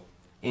faithful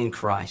in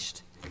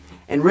Christ.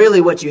 And really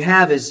what you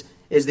have is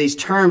these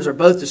terms are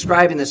both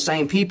describing the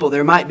same people.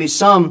 There might be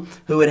some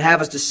who would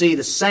have us to see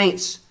the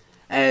saints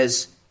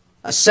as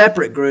a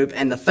separate group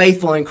and the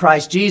faithful in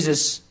Christ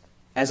Jesus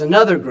as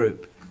another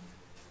group.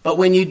 But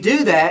when you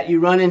do that, you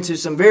run into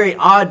some very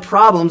odd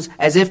problems,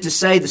 as if to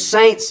say the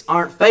saints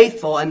aren't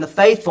faithful and the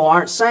faithful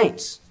aren't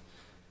saints.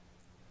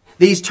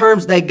 These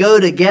terms, they go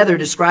together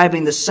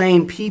describing the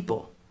same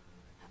people.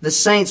 The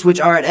saints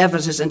which are at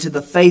Ephesus and to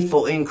the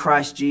faithful in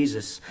Christ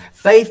Jesus.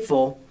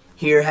 Faithful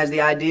here has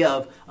the idea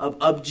of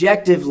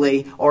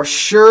objectively or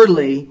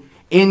surely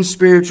in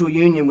spiritual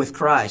union with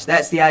Christ.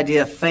 That's the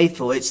idea of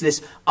faithful. It's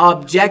this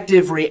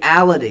objective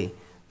reality.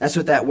 That's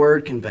what that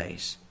word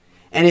conveys.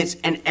 And it's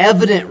an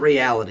evident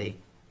reality.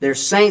 They're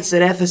saints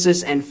at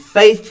Ephesus and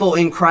faithful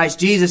in Christ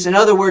Jesus. In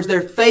other words,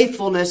 their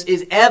faithfulness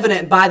is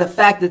evident by the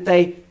fact that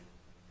they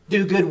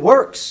do good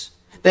works.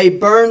 They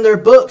burn their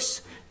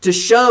books to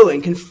show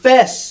and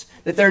confess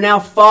that they're now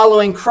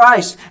following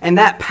Christ. And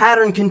that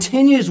pattern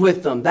continues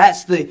with them.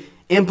 That's the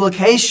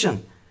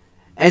implication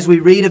as we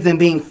read of them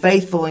being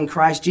faithful in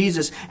Christ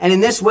Jesus. And in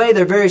this way,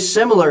 they're very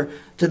similar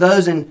to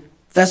those in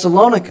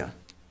Thessalonica.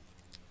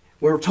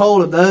 We're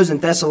told of those in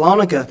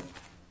Thessalonica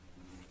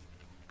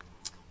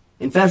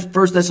in 1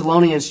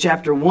 Thessalonians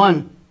chapter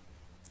 1,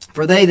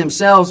 for they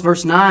themselves,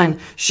 verse 9,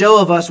 show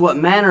of us what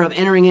manner of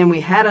entering in we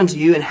had unto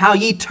you, and how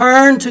ye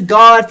turned to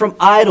God from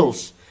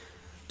idols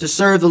to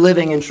serve the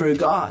living and true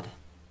God.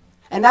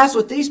 And that's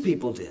what these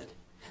people did.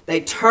 They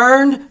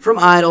turned from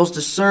idols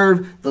to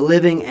serve the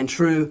living and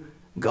true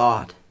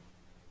God.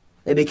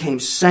 They became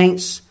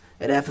saints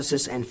at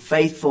Ephesus and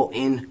faithful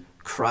in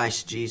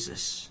Christ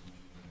Jesus.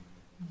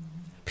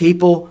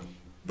 People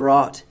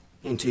brought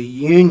into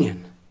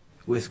union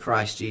with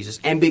Christ Jesus.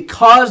 And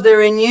because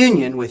they're in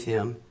union with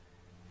Him,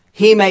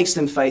 He makes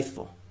them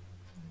faithful.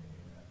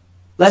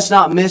 Let's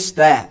not miss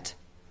that.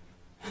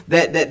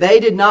 That they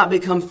did not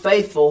become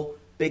faithful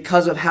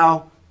because of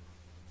how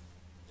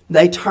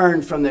they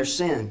turned from their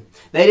sin.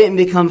 They didn't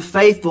become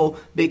faithful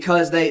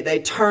because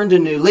they turned a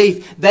new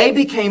leaf. They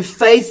became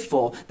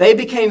faithful. They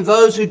became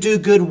those who do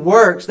good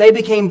works. They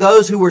became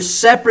those who were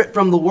separate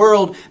from the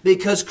world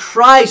because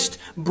Christ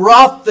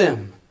brought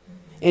them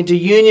into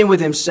union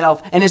with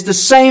Himself. And it's the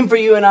same for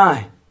you and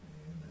I.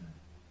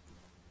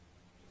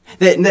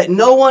 That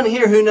no one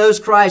here who knows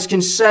Christ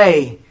can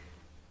say,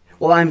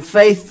 well, I'm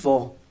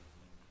faithful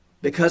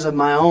because of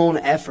my own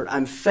effort.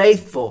 I'm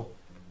faithful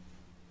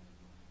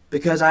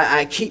because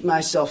I keep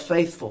myself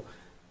faithful.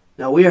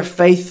 No, we are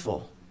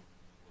faithful.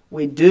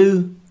 We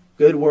do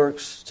good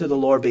works to the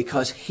Lord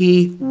because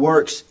He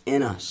works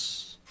in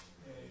us.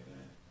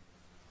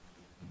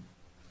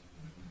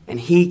 And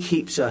He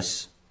keeps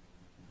us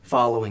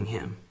following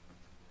Him.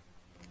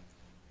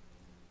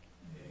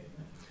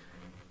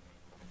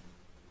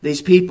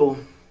 These people,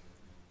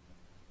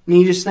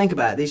 you just think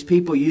about it. These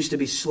people used to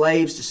be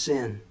slaves to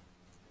sin,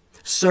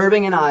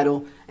 serving an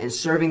idol and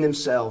serving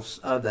themselves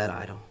of that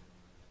idol.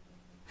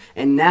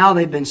 And now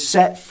they've been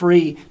set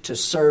free to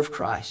serve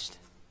Christ.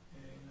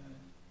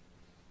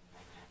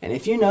 And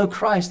if you know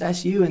Christ,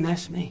 that's you and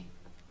that's me.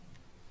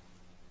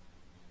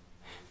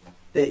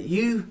 That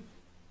you,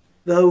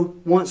 though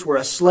once were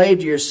a slave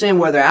to your sin,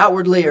 whether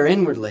outwardly or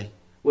inwardly,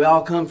 we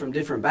all come from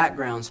different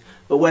backgrounds,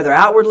 but whether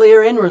outwardly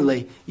or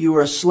inwardly, you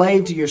were a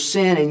slave to your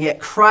sin, and yet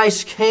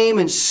Christ came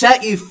and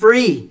set you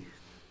free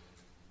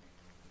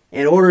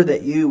in order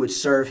that you would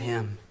serve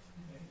Him.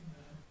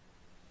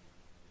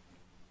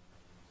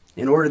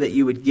 In order that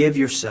you would give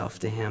yourself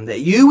to Him, that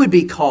you would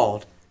be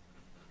called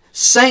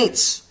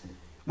saints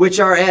which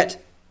are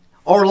at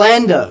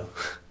Orlando,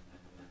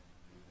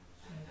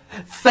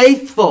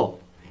 faithful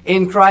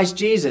in Christ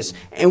Jesus.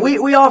 And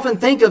we often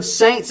think of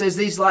saints as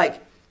these like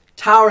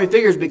towering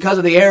figures because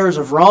of the errors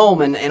of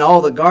Rome and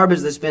all the garbage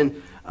that's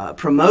been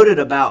promoted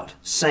about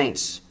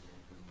saints.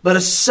 But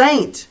a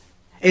saint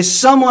is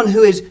someone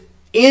who is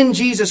in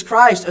Jesus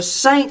Christ. A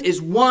saint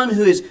is one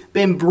who has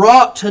been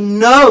brought to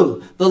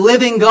know the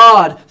living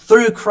God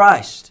through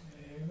Christ.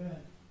 Amen.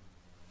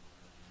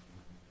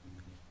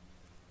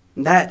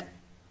 And that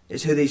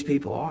is who these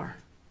people are.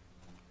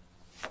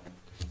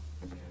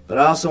 But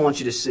I also want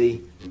you to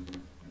see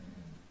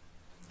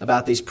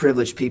about these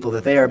privileged people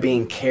that they are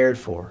being cared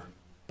for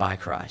by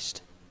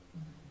Christ.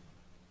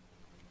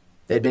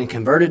 They've been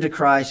converted to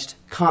Christ,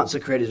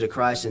 consecrated to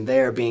Christ, and they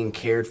are being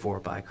cared for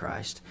by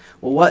Christ.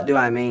 Well, what do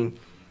I mean?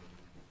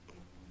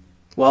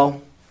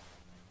 Well,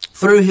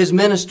 through His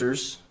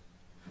ministers,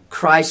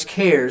 Christ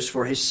cares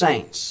for His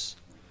saints.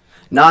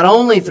 Not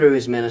only through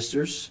His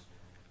ministers,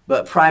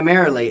 but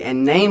primarily,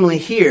 and namely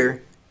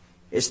here,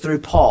 is through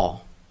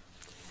Paul.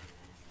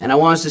 And I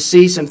want us to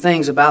see some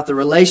things about the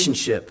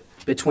relationship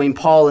between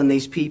Paul and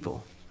these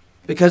people,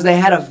 because they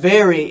had a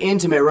very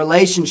intimate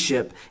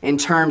relationship in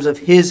terms of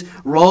his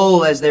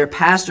role as their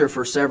pastor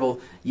for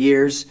several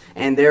years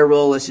and their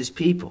role as his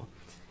people.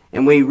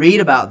 And we read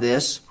about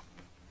this,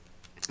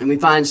 and we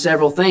find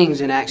several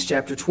things in Acts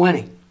chapter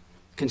 20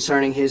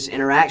 concerning his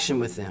interaction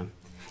with them.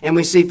 And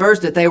we see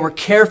first that they were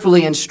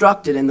carefully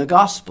instructed in the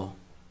gospel.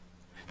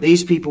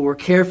 These people were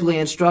carefully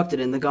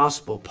instructed in the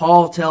gospel.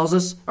 Paul tells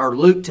us, or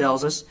Luke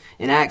tells us,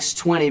 in Acts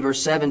 20,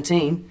 verse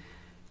 17,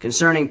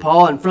 concerning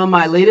Paul, and from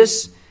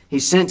Miletus he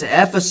sent to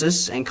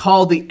Ephesus and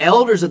called the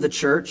elders of the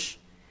church.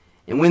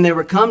 And when they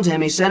were come to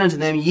him, he said unto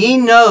them, Ye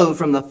know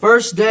from the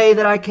first day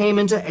that I came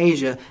into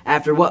Asia,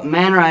 after what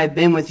manner I have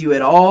been with you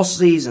at all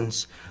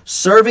seasons,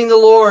 serving the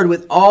Lord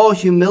with all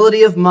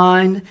humility of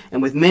mind,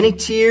 and with many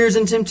tears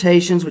and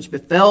temptations which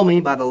befell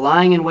me by the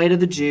lying in wait of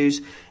the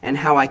Jews, and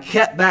how I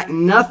kept back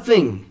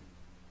nothing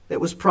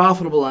that was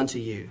profitable unto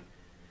you,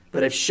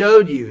 but have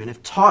showed you and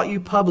have taught you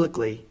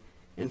publicly,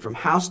 and from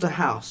house to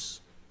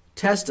house,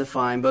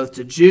 testifying both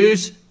to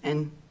Jews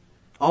and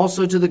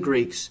also to the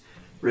Greeks,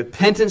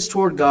 repentance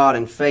toward God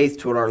and faith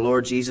toward our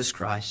Lord Jesus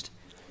Christ.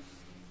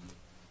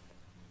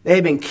 They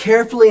had been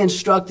carefully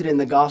instructed in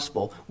the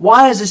gospel.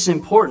 Why is this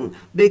important?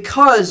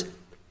 Because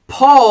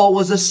Paul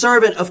was a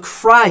servant of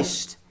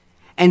Christ.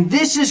 And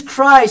this is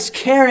Christ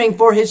caring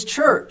for His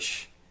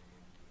church.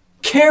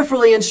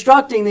 Carefully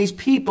instructing these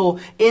people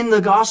in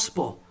the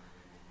gospel.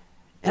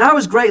 And I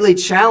was greatly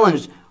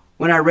challenged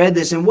when I read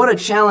this. And what a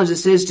challenge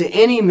this is to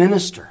any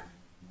minister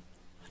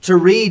to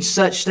read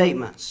such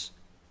statements.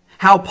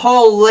 How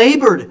Paul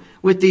labored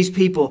with these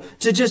people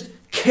to just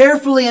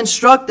carefully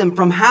instruct them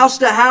from house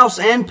to house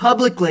and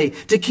publicly,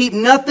 to keep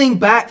nothing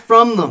back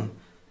from them,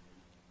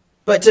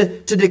 but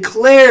to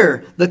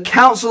declare the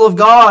counsel of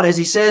God, as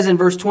he says in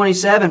verse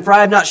 27, For I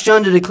have not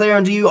shunned to declare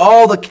unto you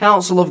all the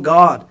counsel of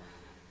God.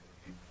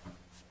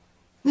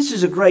 This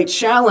is a great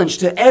challenge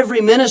to every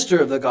minister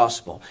of the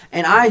gospel.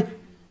 And I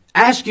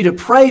ask you to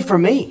pray for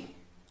me,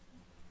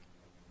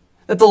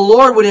 that the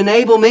Lord would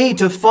enable me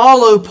to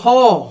follow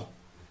Paul,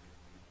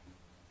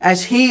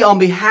 as he, on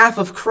behalf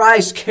of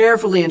Christ,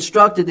 carefully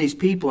instructed these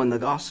people in the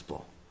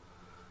gospel.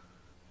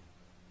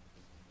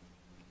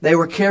 They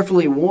were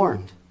carefully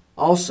warned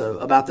also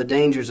about the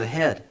dangers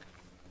ahead.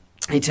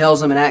 He tells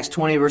them in Acts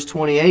 20, verse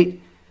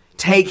 28,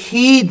 Take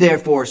heed,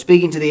 therefore,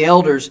 speaking to the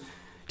elders,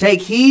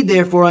 Take heed,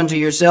 therefore, unto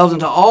yourselves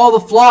and to all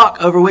the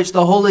flock over which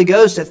the Holy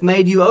Ghost hath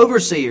made you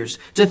overseers,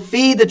 to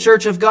feed the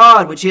church of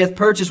God, which He hath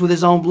purchased with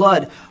His own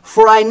blood.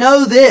 For I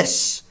know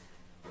this,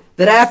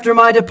 that after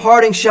my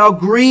departing shall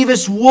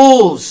grievous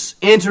wolves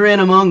enter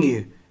in among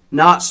you,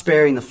 not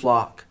sparing the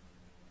flock.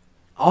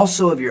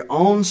 Also of your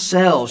own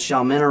selves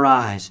shall men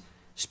arise,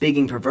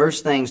 speaking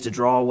perverse things to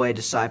draw away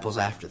disciples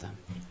after them.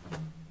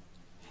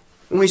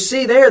 And we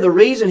see there the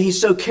reason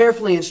he's so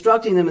carefully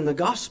instructing them in the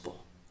gospel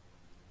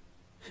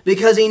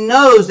because he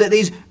knows that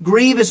these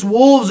grievous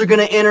wolves are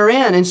going to enter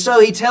in. And so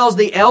he tells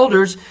the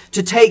elders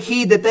to take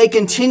heed that they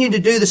continue to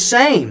do the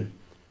same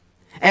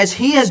as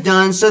he has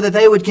done, so that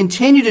they would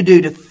continue to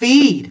do, to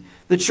feed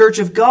the church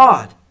of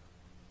God.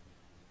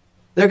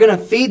 They're going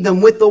to feed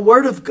them with the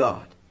Word of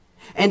God.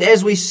 And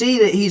as we see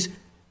that he's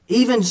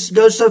even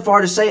goes so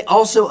far to say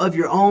also of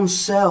your own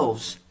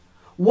selves.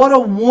 What a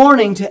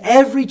warning to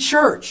every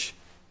church.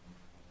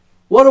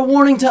 What a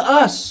warning to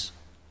us.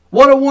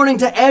 What a warning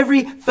to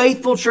every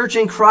faithful church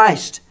in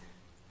Christ.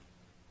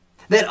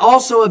 That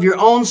also of your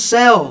own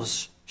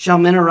selves shall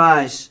men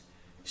arise,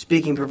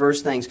 speaking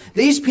perverse things.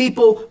 These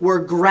people were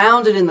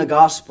grounded in the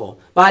gospel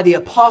by the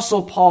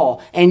Apostle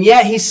Paul, and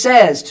yet he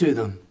says to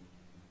them,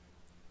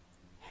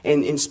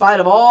 in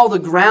spite of all the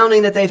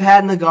grounding that they've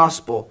had in the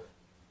gospel,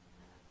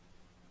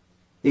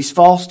 these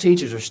false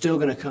teachers are still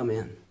going to come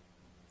in.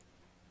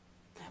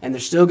 And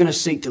they're still going to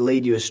seek to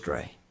lead you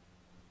astray.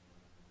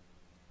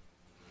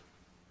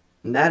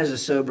 And that is a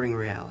sobering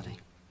reality.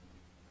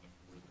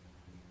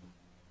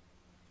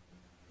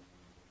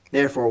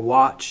 Therefore,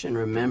 watch and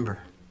remember.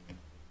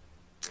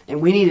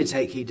 And we need to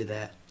take heed to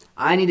that.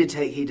 I need to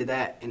take heed to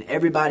that, and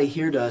everybody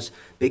here does,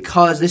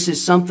 because this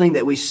is something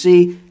that we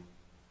see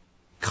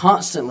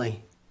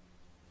constantly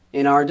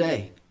in our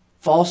day.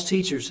 False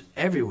teachers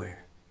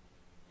everywhere.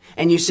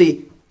 And you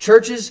see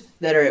churches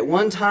that are at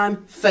one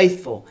time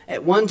faithful,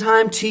 at one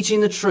time teaching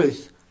the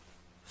truth,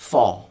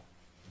 fall.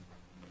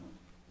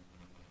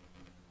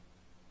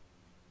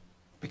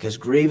 Because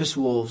grievous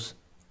wolves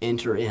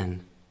enter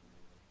in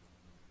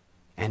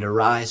and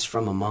arise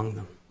from among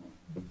them.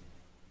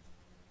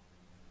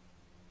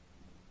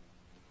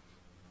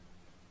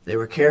 They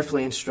were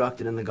carefully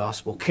instructed in the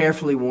gospel,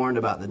 carefully warned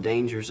about the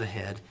dangers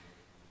ahead,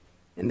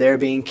 and they're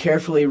being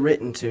carefully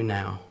written to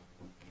now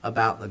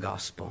about the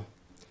gospel.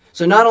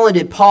 So not only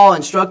did Paul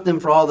instruct them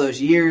for all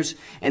those years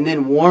and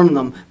then warn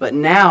them, but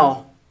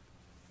now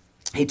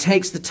he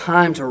takes the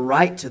time to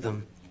write to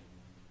them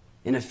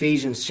in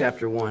Ephesians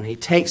chapter 1. He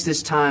takes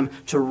this time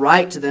to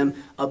write to them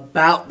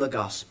about the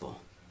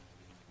gospel.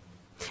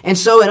 And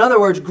so, in other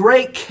words,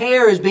 great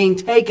care is being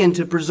taken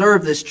to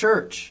preserve this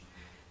church.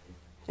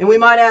 And we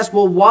might ask,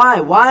 well,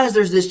 why? Why is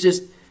there this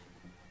just...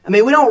 we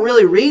don't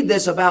really read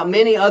this about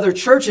many other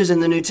churches in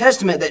the New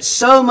Testament, that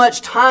so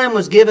much time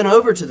was given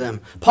over to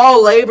them.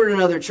 Paul labored in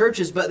other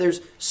churches, but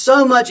there's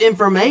so much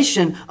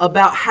information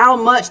about how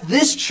much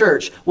this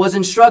church was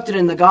instructed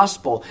in the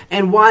gospel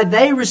and why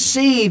they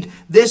received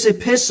this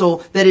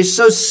epistle that is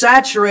so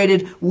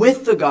saturated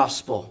with the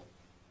gospel.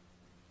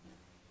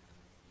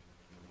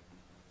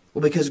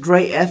 Well, because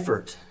great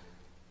effort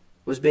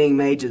was being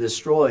made to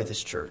destroy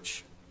this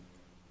church.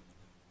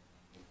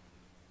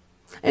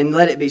 And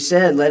let it be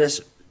said, let us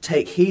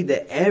take heed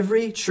that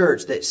every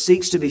church that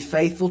seeks to be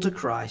faithful to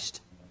Christ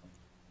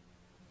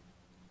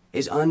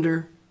is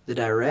under the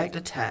direct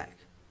attack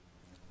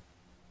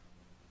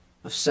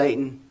of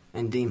Satan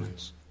and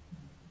demons.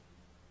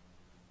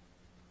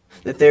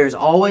 That there is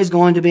always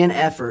going to be an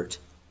effort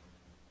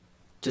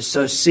to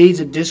sow seeds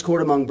of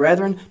discord among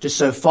brethren, to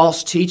sow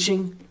false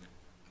teaching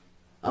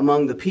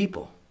among the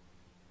people.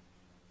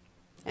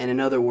 And in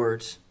other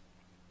words,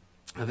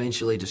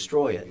 eventually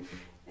destroy it.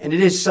 And it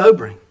is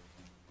sobering.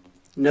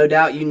 No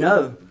doubt you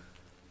know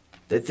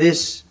that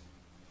this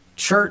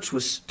church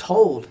was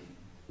told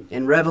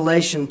in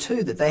Revelation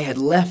 2 that they had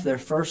left their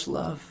first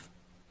love.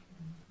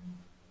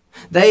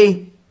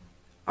 They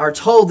are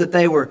told that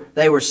they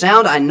were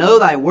sound. I know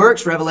thy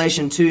works,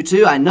 Revelation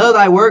 2:2. I know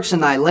thy works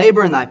and thy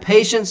labor and thy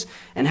patience,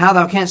 and how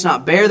thou canst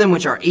not bear them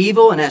which are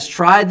evil, and hast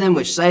tried them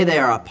which say they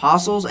are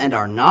apostles and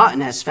are not,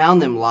 and hast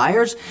found them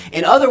liars.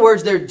 In other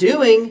words, they're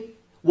doing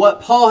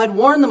what Paul had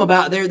warned them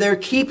about. They're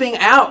keeping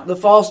out the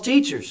false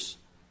teachers.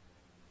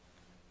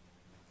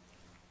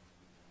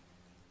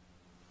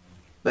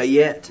 But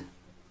yet,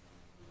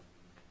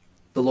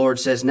 the Lord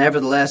says,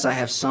 nevertheless, I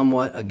have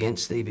somewhat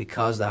against thee,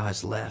 because thou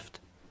hast left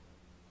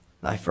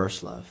thy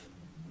first love.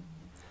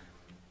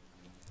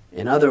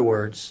 In other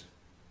words,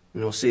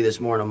 and we'll see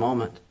this more in a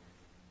moment,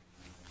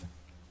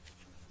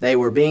 they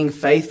were being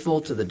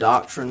faithful to the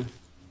doctrine.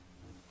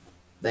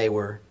 They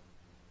were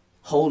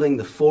holding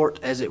the fort,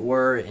 as it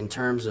were, in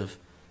terms of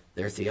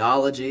their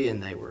theology,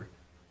 and they were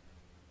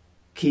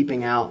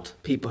keeping out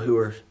people who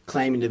were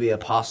claiming to be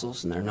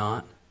apostles, and they're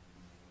not.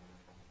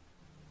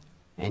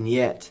 And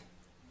yet,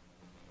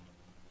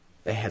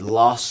 they had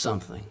lost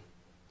something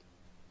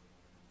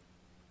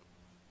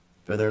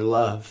for their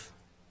love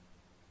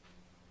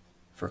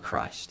for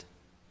Christ.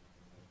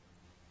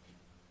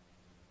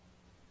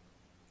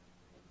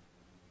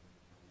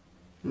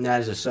 And that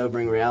is a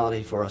sobering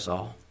reality for us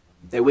all.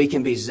 That we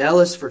can be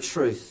zealous for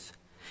truth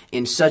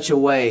in such a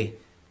way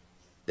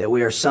that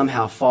we are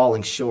somehow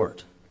falling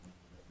short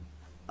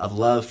of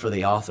love for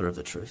the author of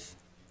the truth.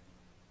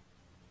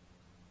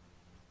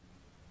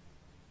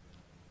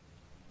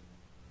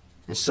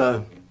 And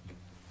so,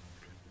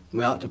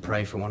 we ought to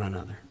pray for one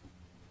another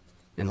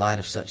in light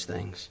of such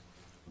things.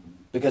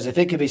 Because if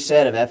it could be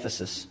said of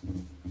Ephesus,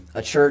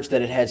 a church that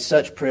had had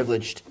such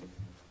privileged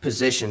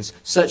positions,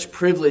 such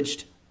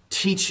privileged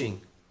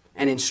teaching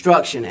and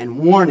instruction and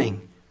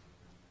warning.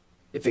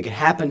 If it can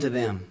happen to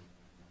them,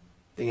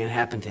 it can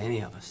happen to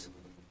any of us.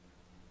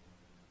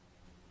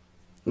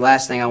 The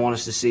last thing I want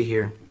us to see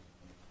here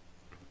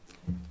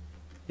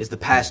is the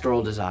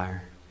pastoral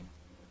desire.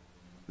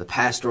 The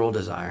pastoral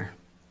desire.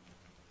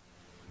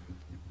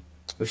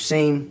 We've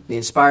seen the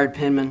inspired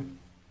penman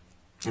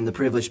and the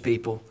privileged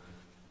people.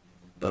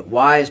 But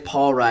why is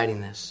Paul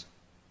writing this?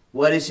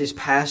 What is his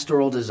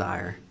pastoral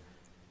desire?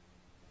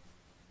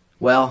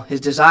 Well, his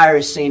desire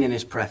is seen in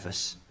his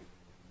preface,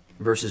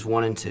 verses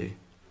 1 and 2.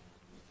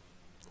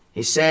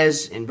 He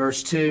says in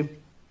verse 2,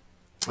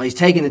 he's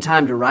taking the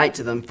time to write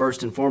to them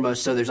first and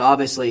foremost, so there's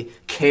obviously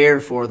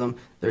care for them.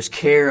 There's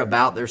care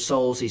about their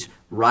souls. He's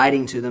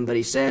writing to them, but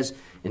he says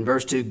in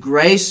verse 2,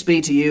 "Grace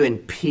be to you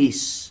and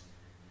peace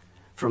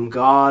from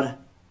God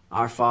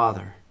our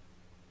Father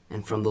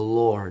and from the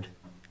Lord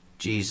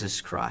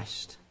Jesus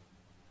Christ."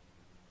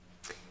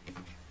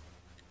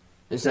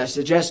 And so I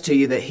suggest to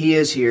you that he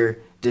is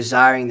here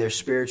desiring their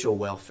spiritual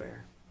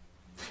welfare.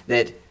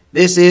 That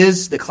this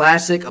is the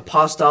classic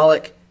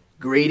apostolic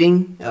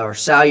greeting or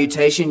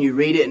salutation. You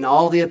read it in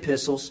all the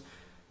epistles.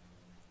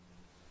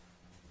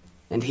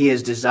 And he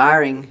is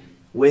desiring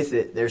with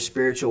it their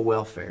spiritual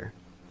welfare.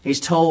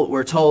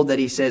 We're told that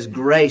he says,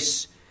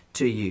 "Grace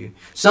to you."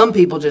 Some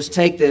people just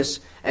take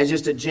this as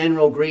just a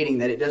general greeting,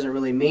 that it doesn't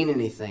really mean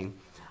anything.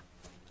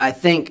 I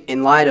think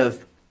in light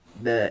of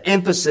the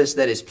emphasis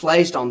that is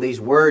placed on these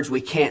words,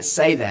 we can't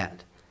say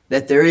that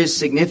there is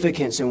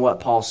significance in what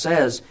Paul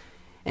says.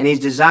 And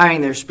he's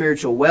desiring their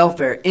spiritual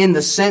welfare in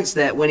the sense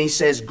that when he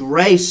says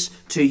grace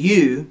to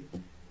you,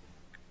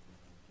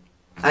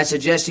 I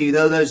suggest to you,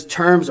 though those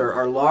terms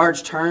are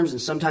large terms and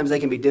sometimes they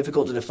can be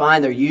difficult to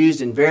define, they're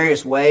used in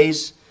various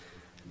ways.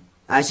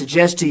 I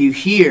suggest to you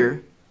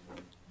here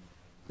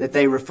that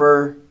they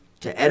refer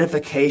to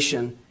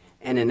edification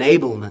and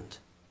enablement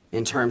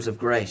in terms of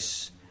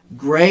grace.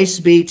 Grace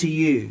be to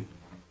you.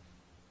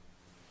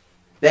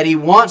 That he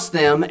wants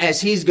them, as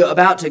he's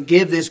about to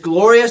give this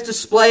glorious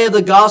display of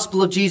the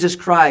gospel of Jesus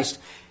Christ,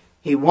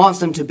 he wants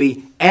them to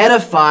be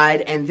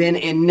edified and then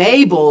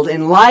enabled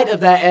in light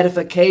of that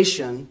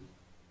edification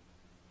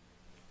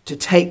to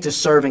take to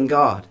serving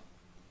God.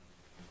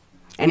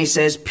 And he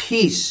says,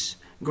 peace,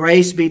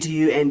 grace be to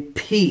you and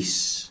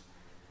peace.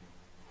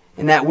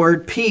 And that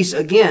word peace,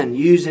 again,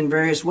 used in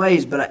various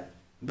ways, but I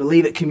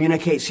believe it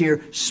communicates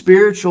here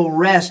spiritual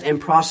rest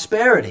and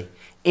prosperity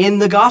in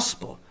the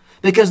gospel.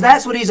 Because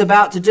that's what he's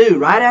about to do.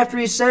 Right after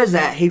he says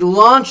that, he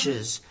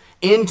launches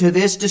into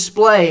this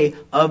display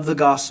of the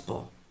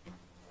gospel.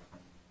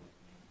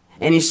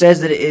 And he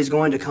says that it is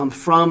going to come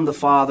from the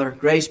Father,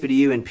 grace be to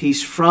you and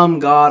peace from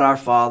God our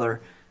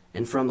Father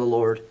and from the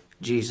Lord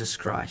Jesus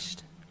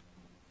Christ.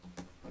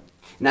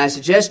 Now I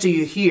suggest to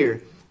you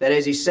here that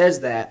as he says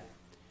that,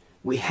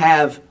 we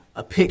have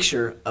a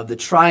picture of the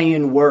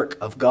triune work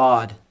of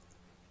God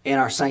in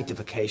our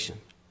sanctification.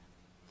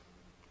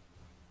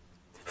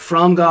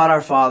 From God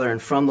our Father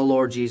and from the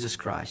Lord Jesus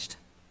Christ.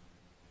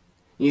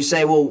 You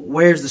say, well,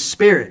 where's the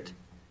Spirit?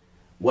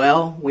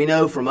 Well, we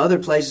know from other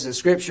places in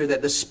Scripture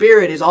that the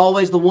Spirit is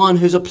always the one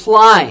who's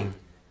applying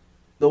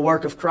the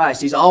work of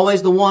Christ. He's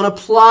always the one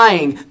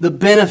applying the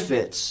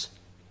benefits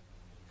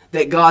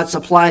that God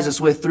supplies us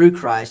with through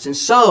Christ. And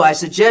so I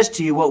suggest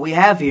to you what we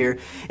have here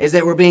is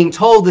that we're being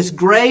told this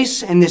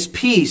grace and this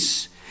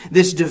peace,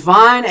 this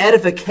divine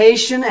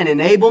edification and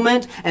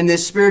enablement and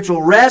this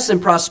spiritual rest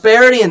and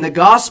prosperity in the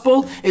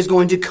gospel is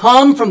going to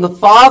come from the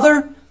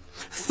Father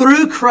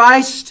through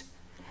Christ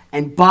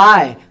and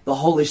by the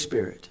Holy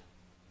Spirit.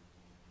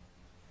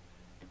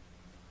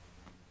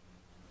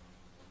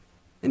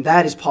 And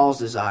that is Paul's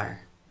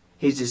desire.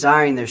 He's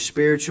desiring their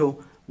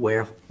spiritual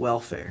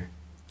welfare.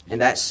 And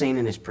that's seen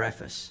in his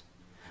preface.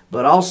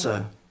 But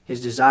also,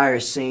 his desire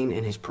is seen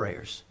in his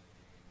prayers.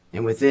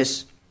 And with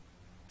this,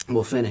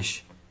 we'll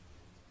finish.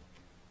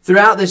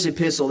 Throughout this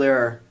epistle, there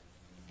are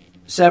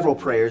several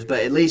prayers,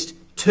 but at least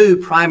two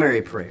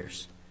primary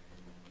prayers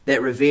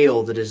that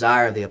reveal the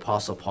desire of the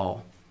Apostle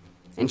Paul.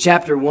 In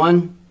chapter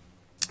 1,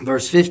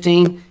 verse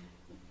 15,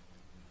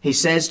 he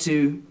says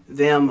to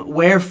them,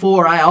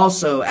 "Wherefore I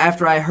also,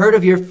 after I heard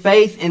of your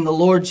faith in the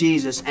Lord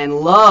Jesus and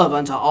love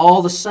unto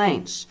all the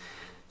saints,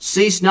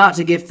 cease not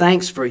to give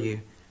thanks for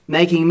you,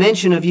 making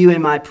mention of you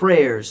in my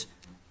prayers,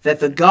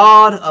 that the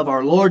God of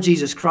our Lord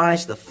Jesus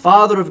Christ, the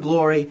Father of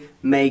glory,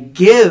 may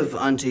give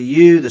unto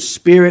you the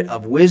spirit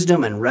of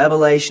wisdom and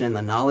revelation in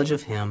the knowledge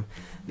of Him,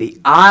 the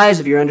eyes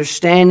of your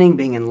understanding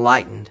being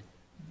enlightened,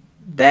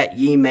 that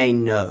ye may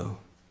know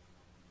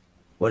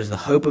what is the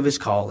hope of His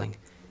calling,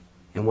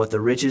 and what the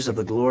riches of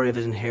the glory of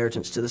His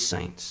inheritance to the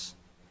saints."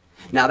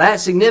 Now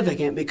that's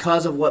significant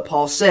because of what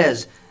Paul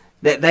says,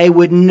 that they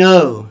would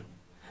know.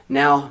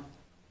 Now,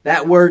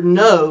 that word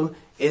know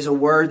is a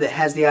word that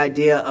has the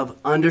idea of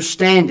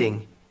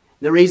understanding.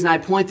 The reason I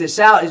point this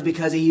out is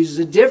because he uses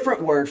a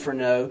different word for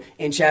know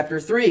in chapter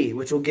 3,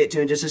 which we'll get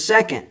to in just a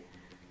second.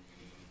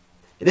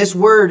 This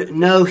word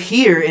know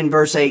here in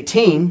verse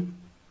 18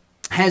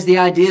 has the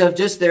idea of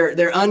just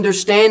their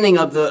understanding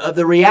of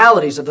the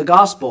realities of the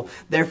gospel,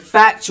 their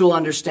factual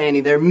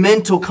understanding, their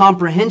mental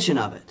comprehension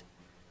of it.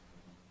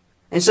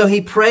 And so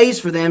he prays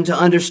for them to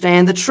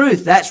understand the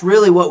truth. That's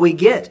really what we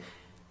get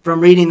from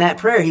reading that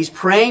prayer. He's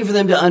praying for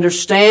them to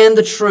understand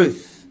the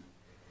truth.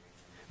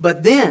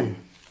 But then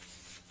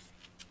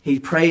he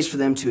prays for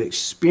them to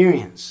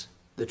experience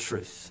the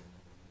truth.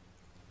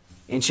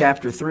 In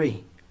chapter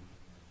 3,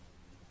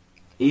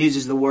 he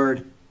uses the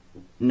word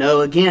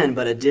know again,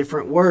 but a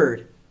different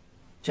word.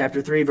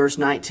 Chapter 3, verse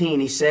 19,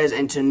 he says,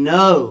 and to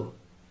know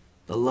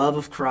the love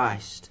of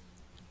Christ,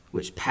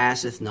 which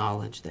passeth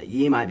knowledge, that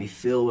ye might be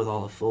filled with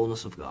all the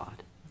fullness of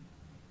God.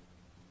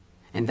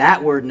 And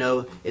that word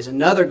know is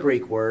another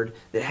Greek word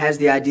that has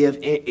the idea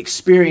of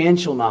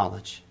experiential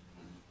knowledge.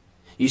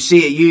 You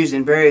see it used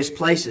in various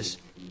places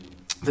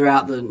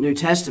throughout the New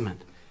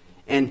Testament.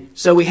 And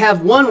so we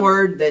have one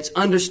word that's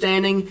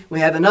understanding,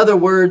 we have another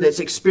word that's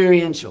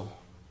experiential.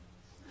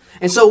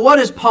 And so what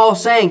is Paul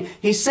saying?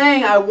 He's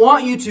saying, I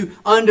want you to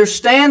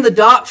understand the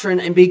doctrine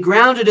and be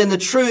grounded in the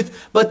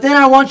truth, but then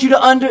I want you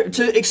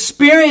to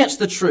experience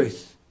the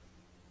truth.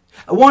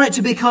 I want it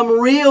to become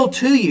real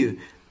to you.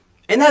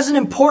 And that's an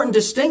important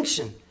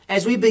distinction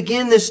as we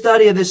begin this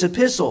study of this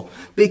epistle,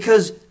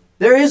 because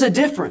there is a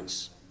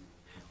difference.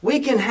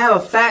 We can have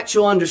a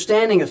factual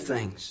understanding of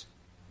things.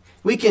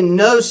 We can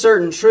know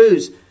certain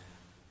truths,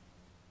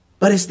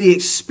 but it's the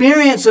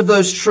experience of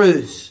those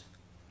truths.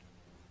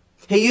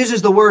 He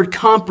uses the word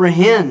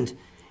comprehend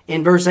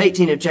in verse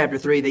 18 of chapter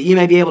 3, that you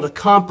may be able to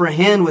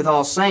comprehend with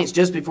all saints,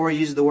 just before he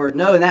uses the word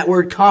know. And that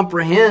word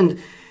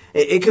comprehend,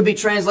 it could be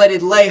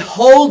translated lay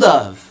hold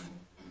of.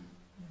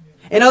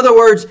 In other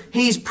words,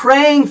 he's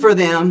praying for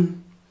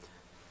them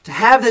to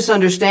have this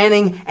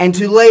understanding and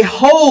to lay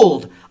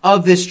hold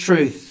of this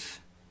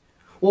truth.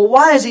 Well,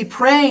 why is he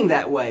praying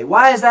that way?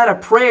 Why is that a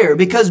prayer?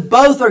 Because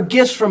both are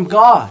gifts from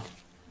God.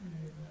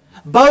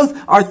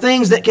 Both are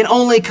things that can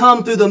only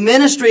come through the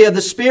ministry of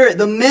the Spirit.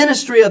 The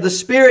ministry of the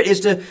Spirit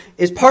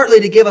is partly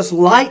to give us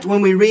light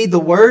when we read the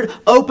Word.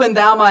 Open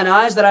thou mine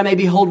eyes that I may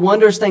behold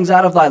wondrous things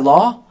out of thy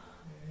law.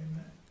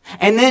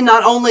 And then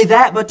not only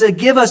that, but to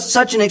give us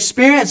such an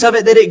experience of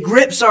it that it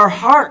grips our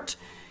heart.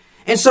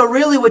 And so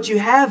really what you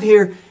have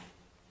here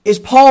is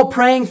Paul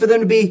praying for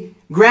them to be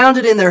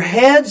grounded in their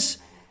heads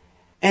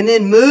and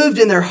then moved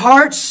in their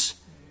hearts.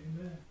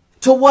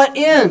 To what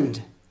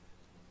end?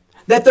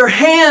 That their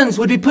hands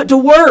would be put to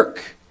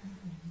work.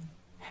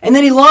 And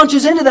then he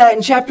launches into that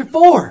in chapter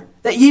 4.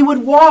 That ye would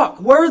walk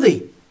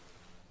worthy.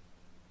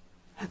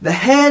 The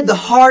head, the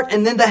heart,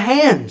 and then the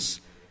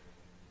hands.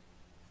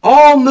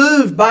 All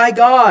moved by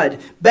God,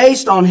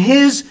 based on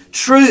His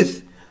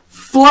truth,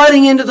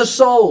 flooding into the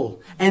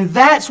soul. And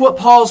that's what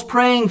Paul's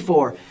praying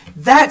for.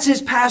 That's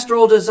his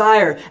pastoral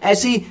desire.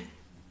 As he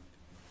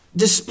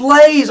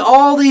displays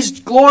all these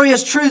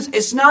glorious truths,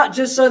 it's not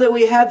just so that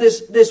we have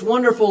this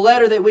wonderful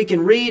letter that we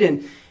can read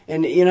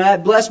and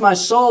that bless my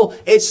soul.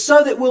 It's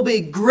so that we'll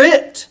be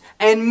gripped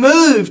and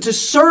moved to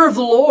serve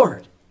the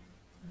Lord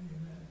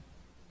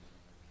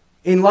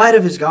in light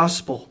of His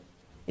gospel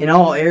in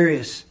all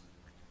areas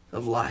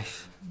of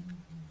life.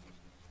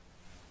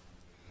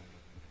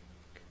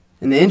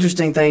 And the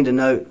interesting thing to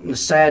note, and the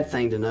sad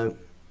thing to note,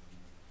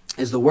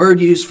 is the word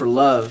used for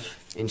love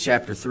in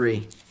chapter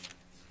 3.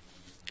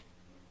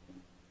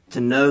 To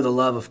know the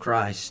love of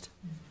Christ.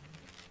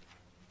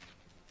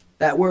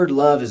 That word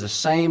love is the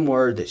same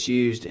word that's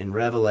used in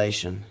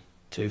Revelation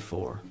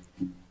 2:4.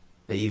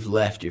 That you've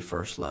left your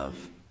first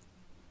love.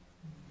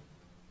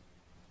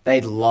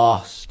 They'd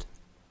lost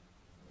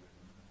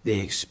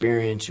the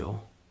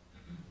experiential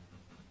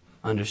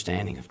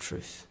understanding of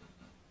truth.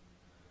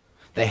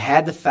 They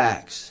had the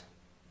facts,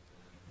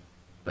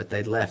 but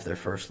they'd left their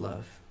first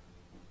love.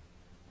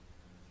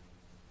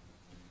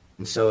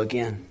 And so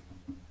again,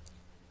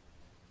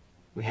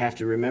 we have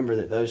to remember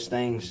that those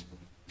things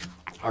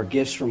are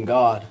gifts from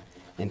God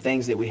and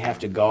things that we have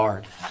to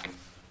guard.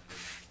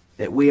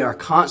 That we are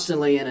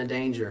constantly in a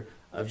danger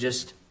of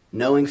just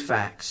knowing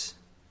facts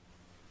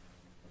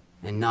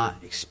and not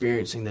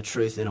experiencing the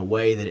truth in a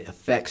way that it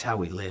affects how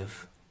we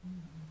live.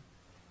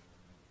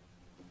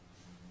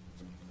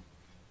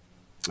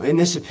 In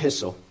this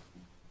epistle,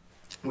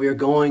 we are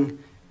going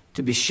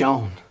to be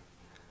shown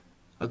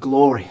a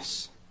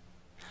glorious,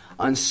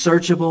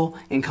 unsearchable,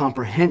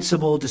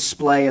 incomprehensible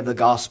display of the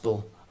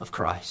gospel of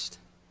Christ.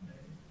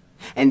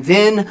 And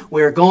then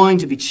we're going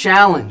to be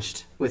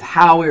challenged with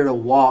how we are to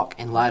walk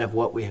in light of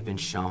what we have been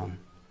shown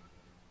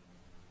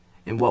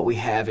and what we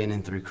have in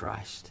and through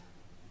Christ.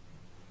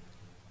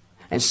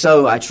 And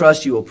so I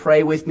trust you will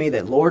pray with me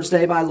that Lord's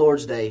Day by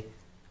Lord's Day,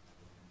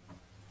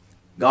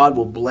 God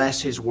will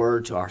bless His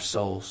word to our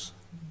souls.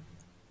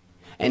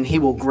 And He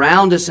will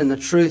ground us in the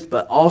truth,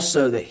 but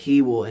also that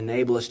He will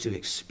enable us to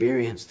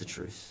experience the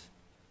truth,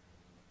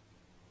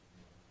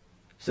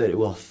 so that it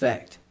will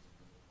affect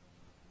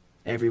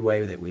every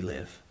way that we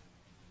live.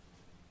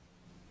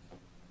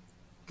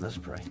 Let's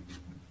pray.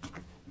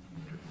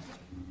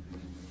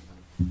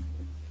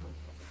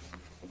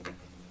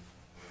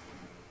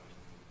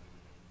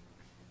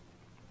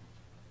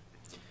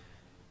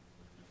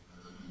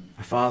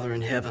 Our Father in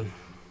heaven,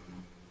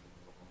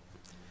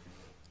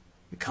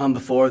 we come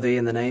before Thee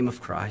in the name of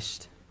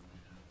Christ.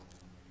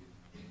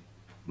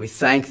 We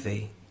thank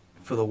Thee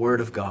for the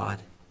Word of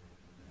God.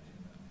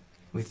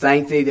 We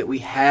thank Thee that we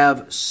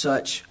have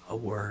such a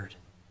Word.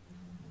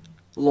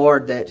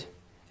 Lord, that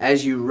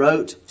as You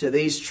wrote to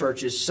these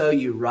churches, so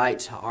You write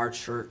to our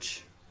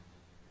church.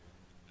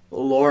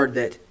 Oh Lord,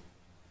 that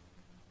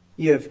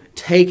You have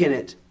taken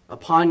it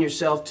upon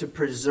Yourself to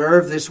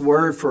preserve this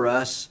Word for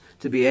us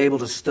to be able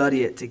to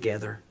study it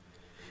together.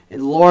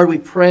 And Lord, we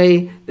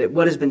pray that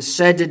what has been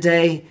said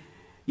today,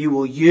 You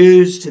will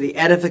use to the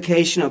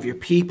edification of Your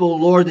people.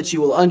 Lord, that You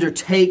will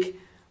undertake,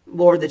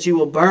 Lord, that You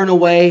will burn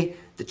away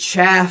the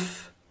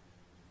chaff,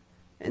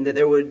 and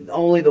that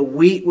only the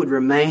wheat would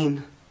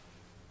remain.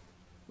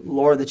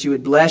 Lord, that You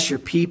would bless Your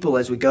people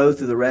as we go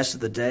through the rest of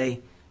the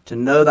day, to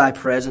know Thy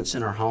presence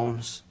in our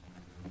homes,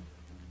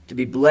 to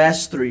be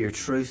blessed through Your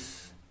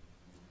truth,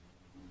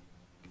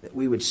 that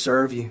we would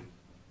serve You,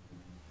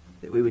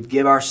 that we would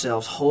give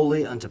ourselves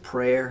wholly unto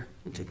prayer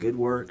and to good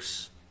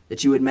works,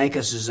 that You would make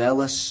us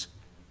zealous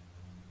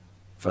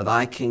for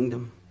Thy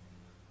kingdom.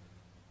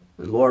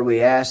 And Lord,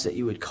 we ask that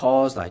You would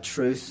cause Thy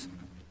truth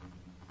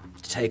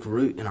to take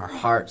root in our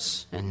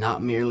hearts and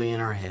not merely in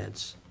our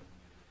heads.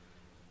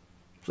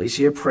 Please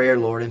hear prayer,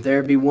 Lord. If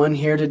there be one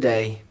here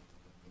today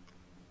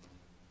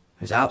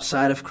who's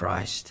outside of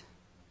Christ,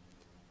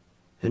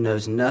 who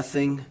knows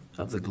nothing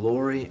of the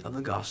glory of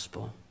the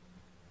gospel,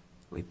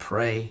 we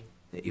pray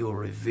that You will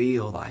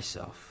reveal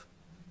Thyself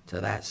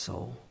to that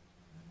soul.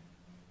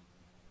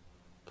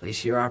 Please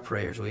hear our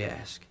prayers, we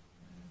ask.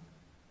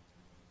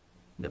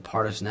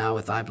 Depart us now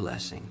with Thy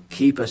blessing.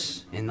 Keep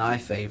us in Thy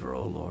favor,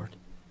 O Lord.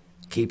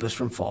 Keep us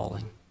from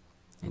falling.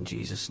 In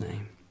Jesus'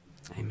 name,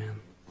 amen.